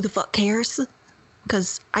the fuck cares?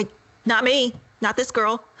 Because not me, not this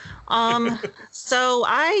girl. So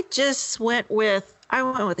I went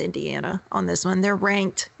with Indiana on this one. They're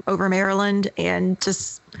ranked over Maryland, and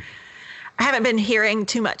just I haven't been hearing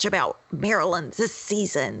too much about Maryland this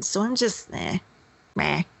season, so I'm just meh.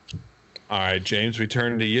 All right, James, we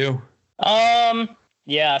turn to you.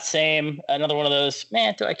 Yeah, same. Another one of those,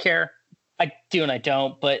 man, do I care? I do and I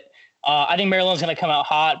don't, but I think Maryland's going to come out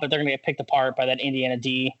hot, but they're going to get picked apart by that Indiana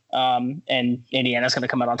D, and Indiana's going to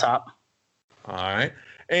come out on top. All right.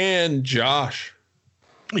 And Josh.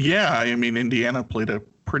 Yeah, I mean, Indiana played a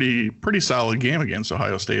pretty solid game against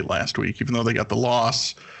Ohio State last week, even though they got the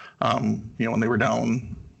loss. When they were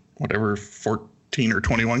down, 14 or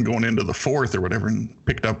 21 going into the fourth or whatever, and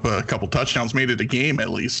picked up a couple touchdowns, made it a game at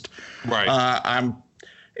least. Right.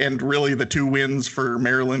 And really the two wins for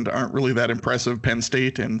Maryland aren't really that impressive. Penn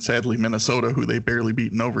State and sadly Minnesota, who they barely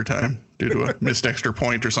beat in overtime due to a missed extra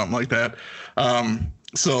point or something like that.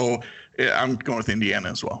 So I'm going with Indiana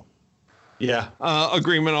as well. Yeah.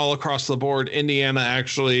 Agreement all across the board. Indiana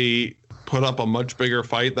actually put up a much bigger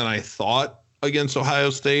fight than I thought against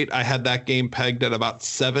Ohio State. I had that game pegged at about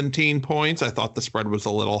 17 points. I thought the spread was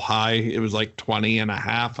a little high. It was like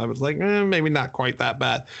 20.5. I was like, maybe not quite that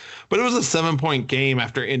bad. But it was a 7-point game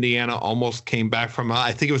after Indiana almost came back from,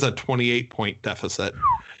 I think it was a 28-point deficit.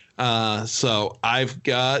 So I've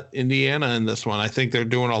got Indiana in this one. I think they're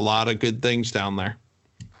doing a lot of good things down there.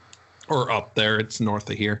 Or up there. It's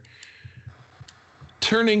north of here.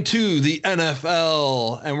 Turning to the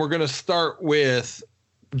NFL, and we're going to start with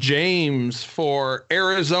James for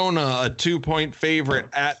Arizona, a 2-point favorite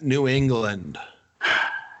at New England.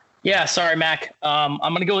 Yeah, sorry, Mac. I'm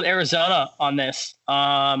going to go with Arizona on this.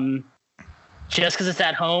 Just because it's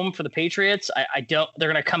at home for the Patriots, I don't.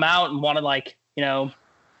 They're going to come out and want to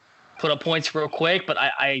put up points real quick, but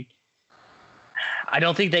I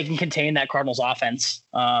don't think they can contain that Cardinals offense.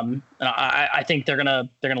 And I think they're gonna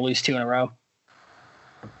lose 2 in a row.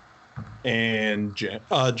 And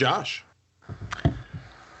Josh.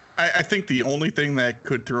 I think the only thing that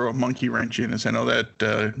could throw a monkey wrench in is I know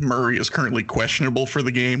that Murray is currently questionable for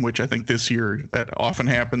the game, which I think this year that often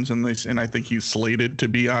happens. And I think he's slated to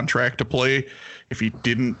be on track to play. If he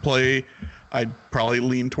didn't play, I'd probably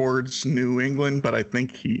lean towards New England, but I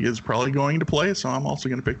think he is probably going to play. So I'm also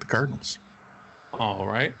going to pick the Cardinals. All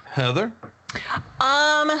right. Heather?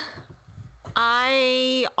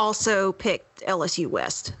 I also picked LSU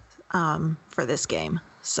West for this game.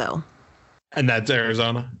 So. And that's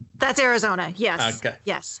Arizona? That's Arizona. Yes. Okay.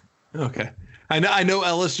 Yes. Okay. I know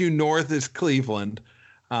LSU North is Cleveland.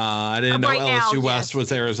 I didn't know LSU West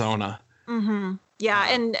was Arizona. Mm-hmm. Yeah.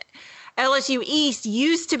 And LSU East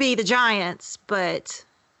used to be the Giants, but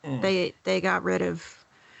they got rid of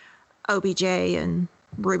OBJ and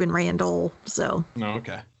Ruben Randall. So.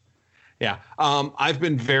 Okay. Yeah. I've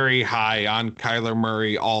been very high on Kyler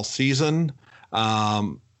Murray all season.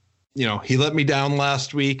 He let me down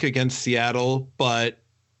last week against Seattle, but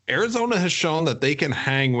Arizona has shown that they can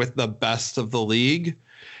hang with the best of the league.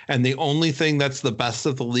 And the only thing that's the best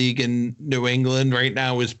of the league in New England right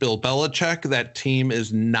now is Bill Belichick. That team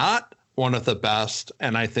is not one of the best.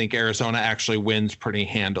 And I think Arizona actually wins pretty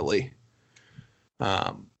handily.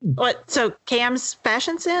 So Cam's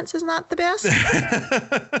fashion sense is not the best? Is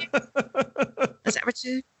that what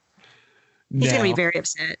you? He's going to be very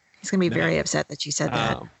upset. He's going to be very upset that you said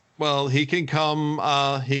that. Well, he can come.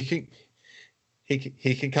 He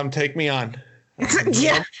can come take me on.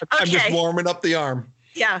 Yeah. I'm just warming up the arm.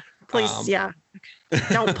 Yeah. Please. Yeah.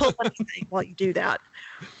 Don't pull anything while you do that.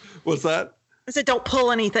 What's that? I said, don't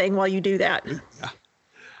pull anything while you do that.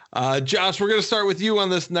 Josh, we're going to start with you on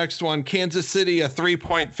this next one. Kansas City, a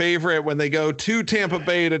 3-point favorite when they go to Tampa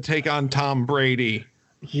Bay to take on Tom Brady.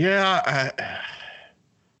 Yeah.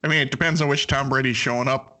 I mean, it depends on which Tom Brady's showing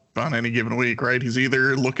up on any given week, right? He's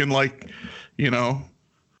either looking like,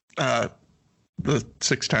 the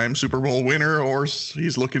 6-time Super Bowl winner, or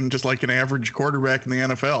he's looking just like an average quarterback in the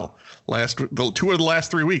NFL. The 2 of the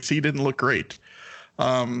last 3 weeks, he didn't look great.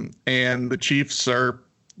 And the Chiefs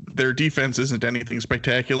their defense isn't anything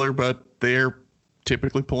spectacular, but they're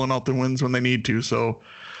typically pulling out the wins when they need to. So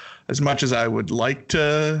as much as I would like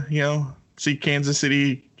to, see Kansas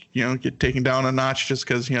City, get taken down a notch just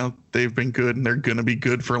because, they've been good and they're going to be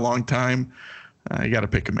good for a long time, you got to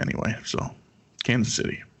pick them anyway. So Kansas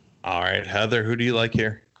City. All right, Heather, who do you like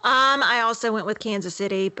here? I also went with Kansas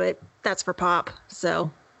City, but that's for Pop.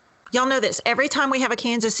 So y'all know this. Every time we have a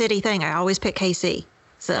Kansas City thing, I always pick KC.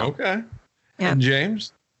 So okay. Yeah. And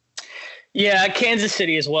James? Yeah, Kansas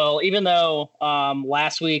City as well. Even though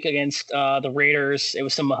last week against the Raiders, it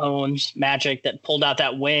was some Mahomes magic that pulled out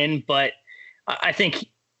that win. But I think,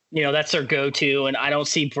 that's their go-to. And I don't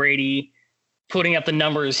see Brady putting up the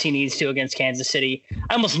numbers he needs to against Kansas City.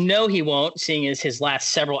 I almost know he won't, seeing as his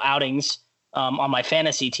last several outings on my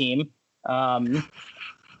fantasy team.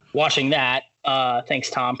 Watching that. Thanks,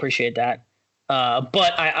 Tom. Appreciate that.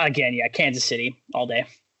 But Kansas City all day.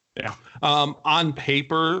 Yeah. On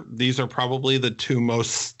paper, these are probably the 2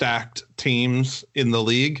 most stacked teams in the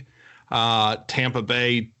league. Tampa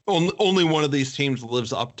Bay, only one of these teams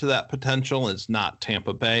lives up to that potential. It's not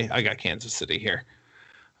Tampa Bay. I got Kansas City here.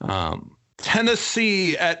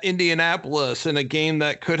 Tennessee at Indianapolis in a game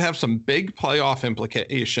that could have some big playoff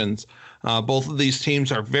implications. Both of these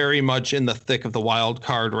teams are very much in the thick of the wild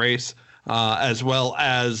card race, as well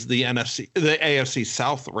as the AFC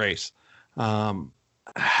South race.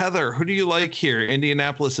 Heather, who do you like here?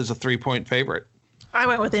 Indianapolis is a 3-point favorite. I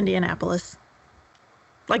went with Indianapolis.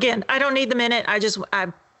 Again, I don't need the minute.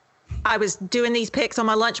 I was doing these picks on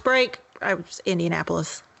my lunch break. I was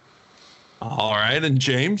Indianapolis. All right. And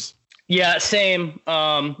James? Yeah, same.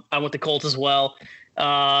 I went the Colts as well.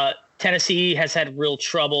 Tennessee has had real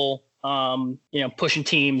trouble, pushing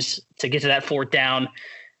teams to get to that 4th down.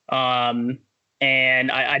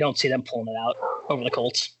 And I don't see them pulling it out over the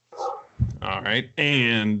Colts. All right.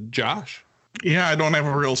 And Josh? Yeah, I don't have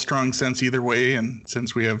a real strong sense either way. And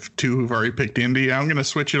since we have 2 who've already picked Indy, I'm going to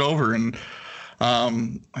switch it over. And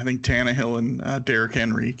I think Tannehill and Derrick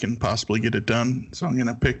Henry can possibly get it done. So I'm going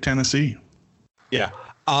to pick Tennessee. Yeah.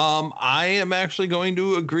 I am actually going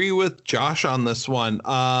to agree with Josh on this one.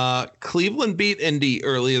 Cleveland beat Indy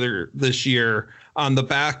earlier this year on the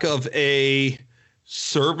back of a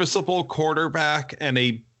serviceable quarterback and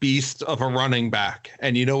a beast of a running back.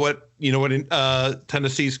 And you know what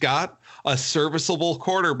Tennessee's got? A serviceable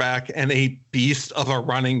quarterback and a beast of a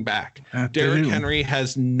running back. Derrick Henry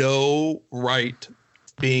has no right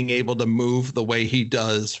being able to move the way he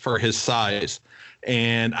does for his size.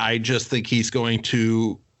 And I just think he's going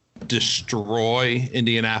to destroy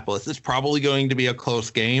Indianapolis. It's probably going to be a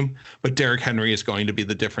close game, but Derrick Henry is going to be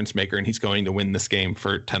the difference maker, and he's going to win this game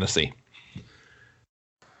for Tennessee.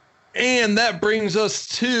 And that brings us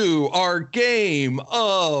to our game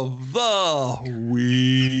of the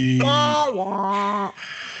week.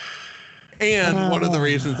 And one of the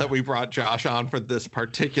reasons that we brought Josh on for this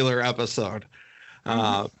particular episode.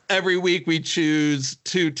 Every week we choose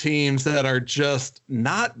 2 teams that are just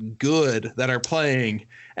not good that are playing,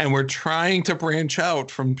 and we're trying to branch out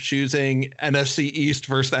from choosing NFC East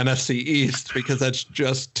versus NFC East because that's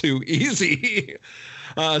just too easy.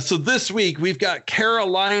 So this week we've got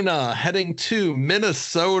Carolina heading to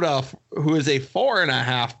Minnesota, who is a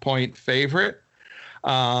 4.5-point favorite.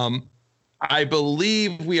 I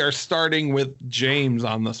believe we are starting with James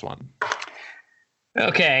on this one.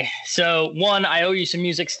 Okay, so one, I owe you some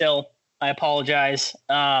music still. I apologize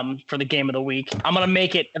for the game of the week. I'm going to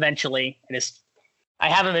make it eventually. I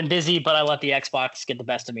haven't been busy, but I let the Xbox get the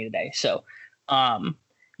best of me today. So,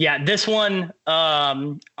 this one,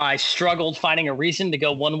 I struggled finding a reason to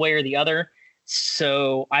go one way or the other.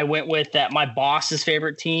 So I went with that my boss's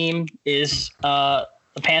favorite team is the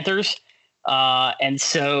Panthers. And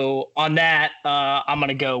so on that, I'm going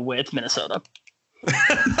to go with Minnesota.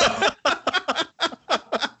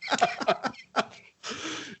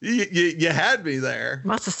 You had me there.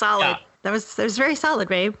 That's a solid. Yeah. That was very solid,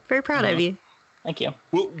 babe. Very proud of you. Thank you.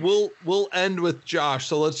 We'll end with Josh.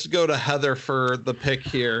 So let's go to Heather for the pick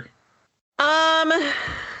here. Well,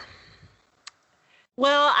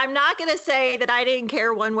 I'm not going to say that I didn't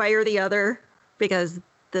care one way or the other because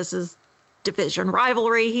this is division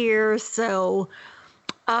rivalry here. So,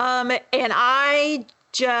 and I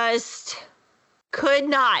just could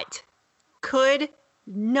not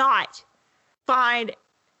find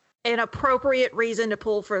an appropriate reason to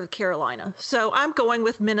pull for Carolina. So I'm going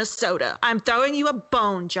with Minnesota. I'm throwing you a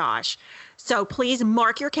bone, Josh. So please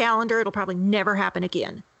mark your calendar. It'll probably never happen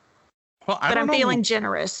again. Well, but I'm feeling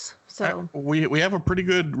generous. So we have a pretty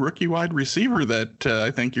good rookie wide receiver that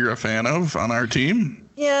I think you're a fan of on our team.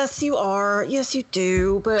 Yes, you are. Yes, you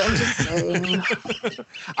do. But I'm just saying.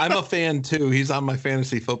 I'm a fan too. He's on my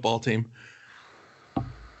fantasy football team.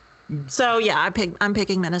 So yeah, I'm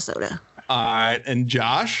picking Minnesota. All right, and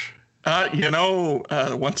Josh?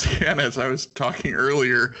 Once again, as I was talking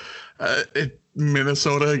earlier,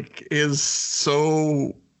 Minnesota is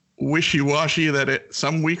so wishy-washy that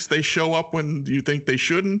some weeks they show up when you think they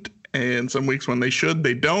shouldn't, and some weeks when they should,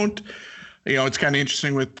 they don't. It's kind of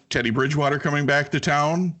interesting with Teddy Bridgewater coming back to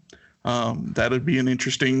town. That would be an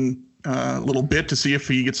interesting little bit to see if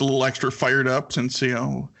he gets a little extra fired up since,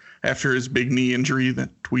 after his big knee injury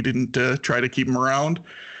that we didn't try to keep him around.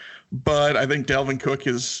 But I think Dalvin Cook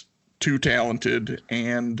is too talented,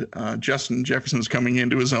 and Justin Jefferson's coming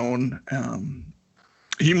into his own.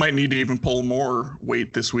 He might need to even pull more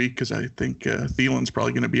weight this week because I think Thielen's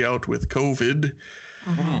probably going to be out with COVID.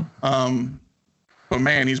 Mm-hmm. But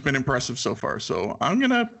man, he's been impressive so far. So I'm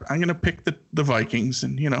gonna pick the Vikings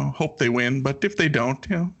and hope they win. But if they don't,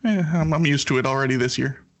 I'm used to it already this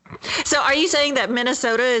year. So are you saying that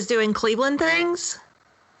Minnesota is doing Cleveland things?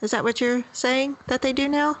 Is that what you're saying that they do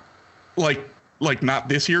now? Like not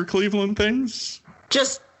this year Cleveland things?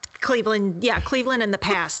 Just Cleveland. Yeah, Cleveland in the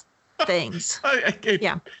past things.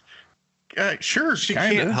 Yeah. Sure. She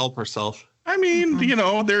can't help herself. I mean,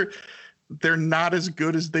 they're not as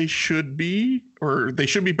good as they should be, or they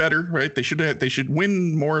should be better, right? They should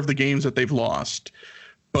win more of the games that they've lost,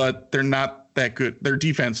 but they're not that good. Their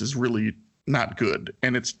defense is really not good,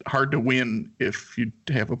 and it's hard to win if you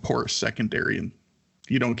have a poor secondary and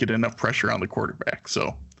you don't get enough pressure on the quarterback.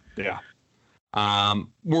 So, yeah.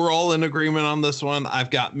 We're all in agreement on this one. I've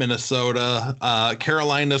got Minnesota.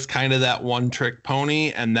 Carolina's kind of that one trick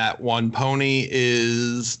pony, and that one pony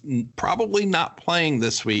is probably not playing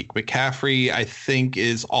this week. McCaffrey, I think,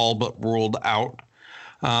 is all but ruled out.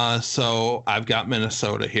 So I've got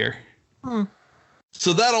Minnesota here.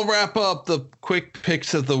 So that'll wrap up the quick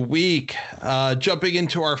picks of the week. Jumping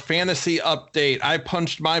into our fantasy update, I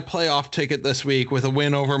punched my playoff ticket this week with a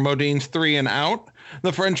win over Modine's 3 and out.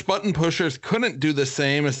 The French button pushers couldn't do the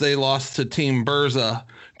same as they lost to Team Berza.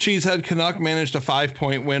 Cheesehead Canuck managed a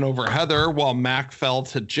 5-point win over Heather, while Mac fell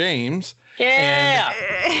to James. Yeah.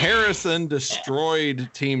 And Harrison destroyed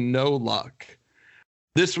Team No Luck.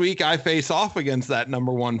 This week, I face off against that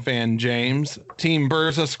number one fan, James. Team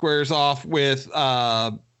Berza squares off with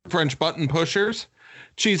French button pushers.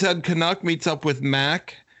 Cheesehead Canuck meets up with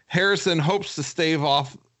Mac. Harrison hopes to stave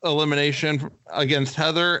off elimination against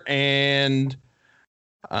Heather, and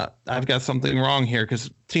I've got something wrong here because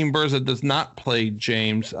Team Berza does not play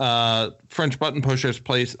James. French button pushers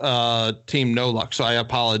plays Team No Luck, so I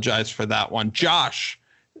apologize for that one. Josh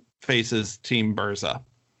faces Team Berza.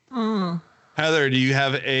 Heather, do you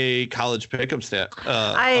have a college pick'em stat?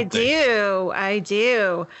 I do.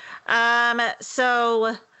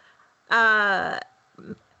 So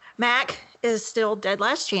Mac is still dead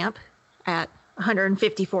last champ at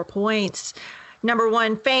 154 points. Number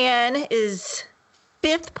one fan is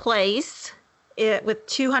 5th place with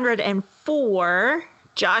 204.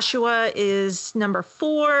 Joshua is number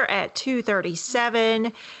 4 at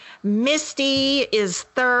 237. Misty is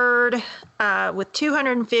 3rd with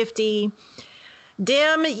 250.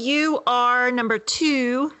 Dim, you are number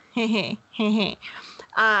 2 at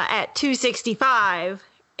 265.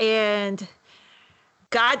 And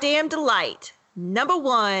Goddamn Delight, number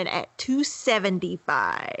 1 at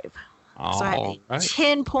 275. Oh, so I have a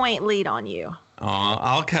 10-point lead on you.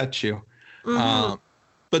 I'll catch you.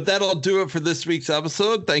 But that'll do it for this week's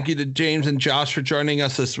episode. Thank you to James and Josh for joining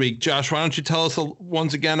us this week. Josh, why don't you tell us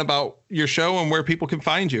once again about your show and where people can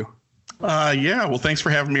find you? Yeah, well, thanks for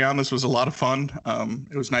having me on. This was a lot of fun.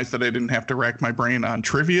 It was nice that I didn't have to rack my brain on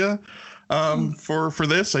trivia for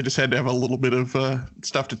this. I just had to have a little bit of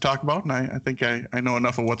stuff to talk about, and I think I know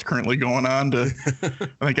enough of what's currently going on to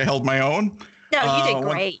I think I held my own. No, you did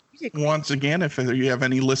great. Once again, if you have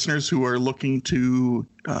any listeners who are looking to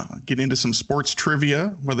get into some sports trivia,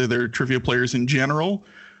 whether they're trivia players in general,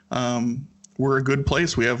 we're a good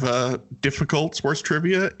place. We have difficult sports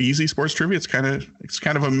trivia, easy sports trivia. It's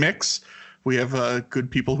kind of a mix. We have good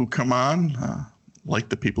people who come on, like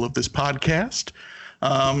the people of this podcast.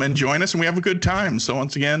 and join us, and we have a good time. So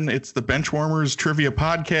once again, it's the Benchwarmers Trivia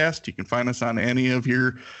Podcast. You can find us on any of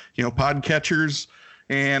your, podcatchers,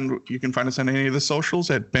 and you can find us on any of the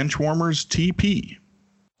socials at Benchwarmers TP.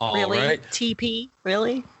 Really? Right. TP?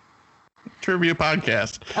 Really? Trivia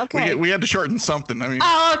Podcast. Okay. We had to shorten something. I mean.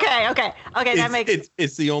 Oh, okay. That makes.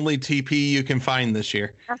 It's the only TP you can find this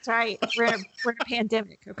year. That's right. We're in a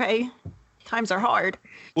pandemic. Okay. Times are hard.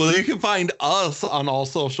 Well, you can find us on all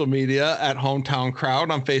social media at Hometown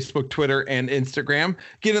Crowd on Facebook, Twitter, and Instagram.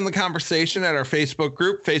 Get in the conversation at our Facebook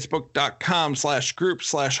group,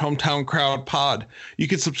 facebook.com/group/Hometown Crowd Pod. You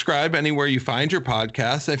can subscribe anywhere you find your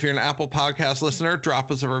podcast. If you're an Apple Podcast listener,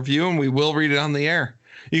 drop us a review and we will read it on the air.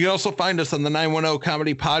 You can also find us on the 910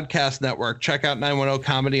 Comedy Podcast Network. Check out 910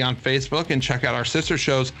 Comedy on Facebook and check out our sister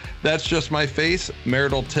shows, That's Just My Face,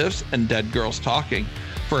 Marital Tiffs, and Dead Girls Talking.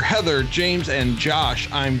 For Heather, James, and Josh,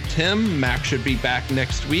 I'm Tim. Mac should be back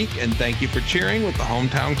next week, and thank you for cheering with the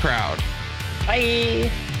Hometown Crowd.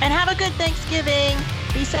 Bye. And have a good Thanksgiving.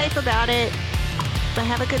 Be safe about it. But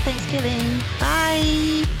have a good Thanksgiving.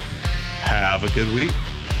 Bye. Have a good week.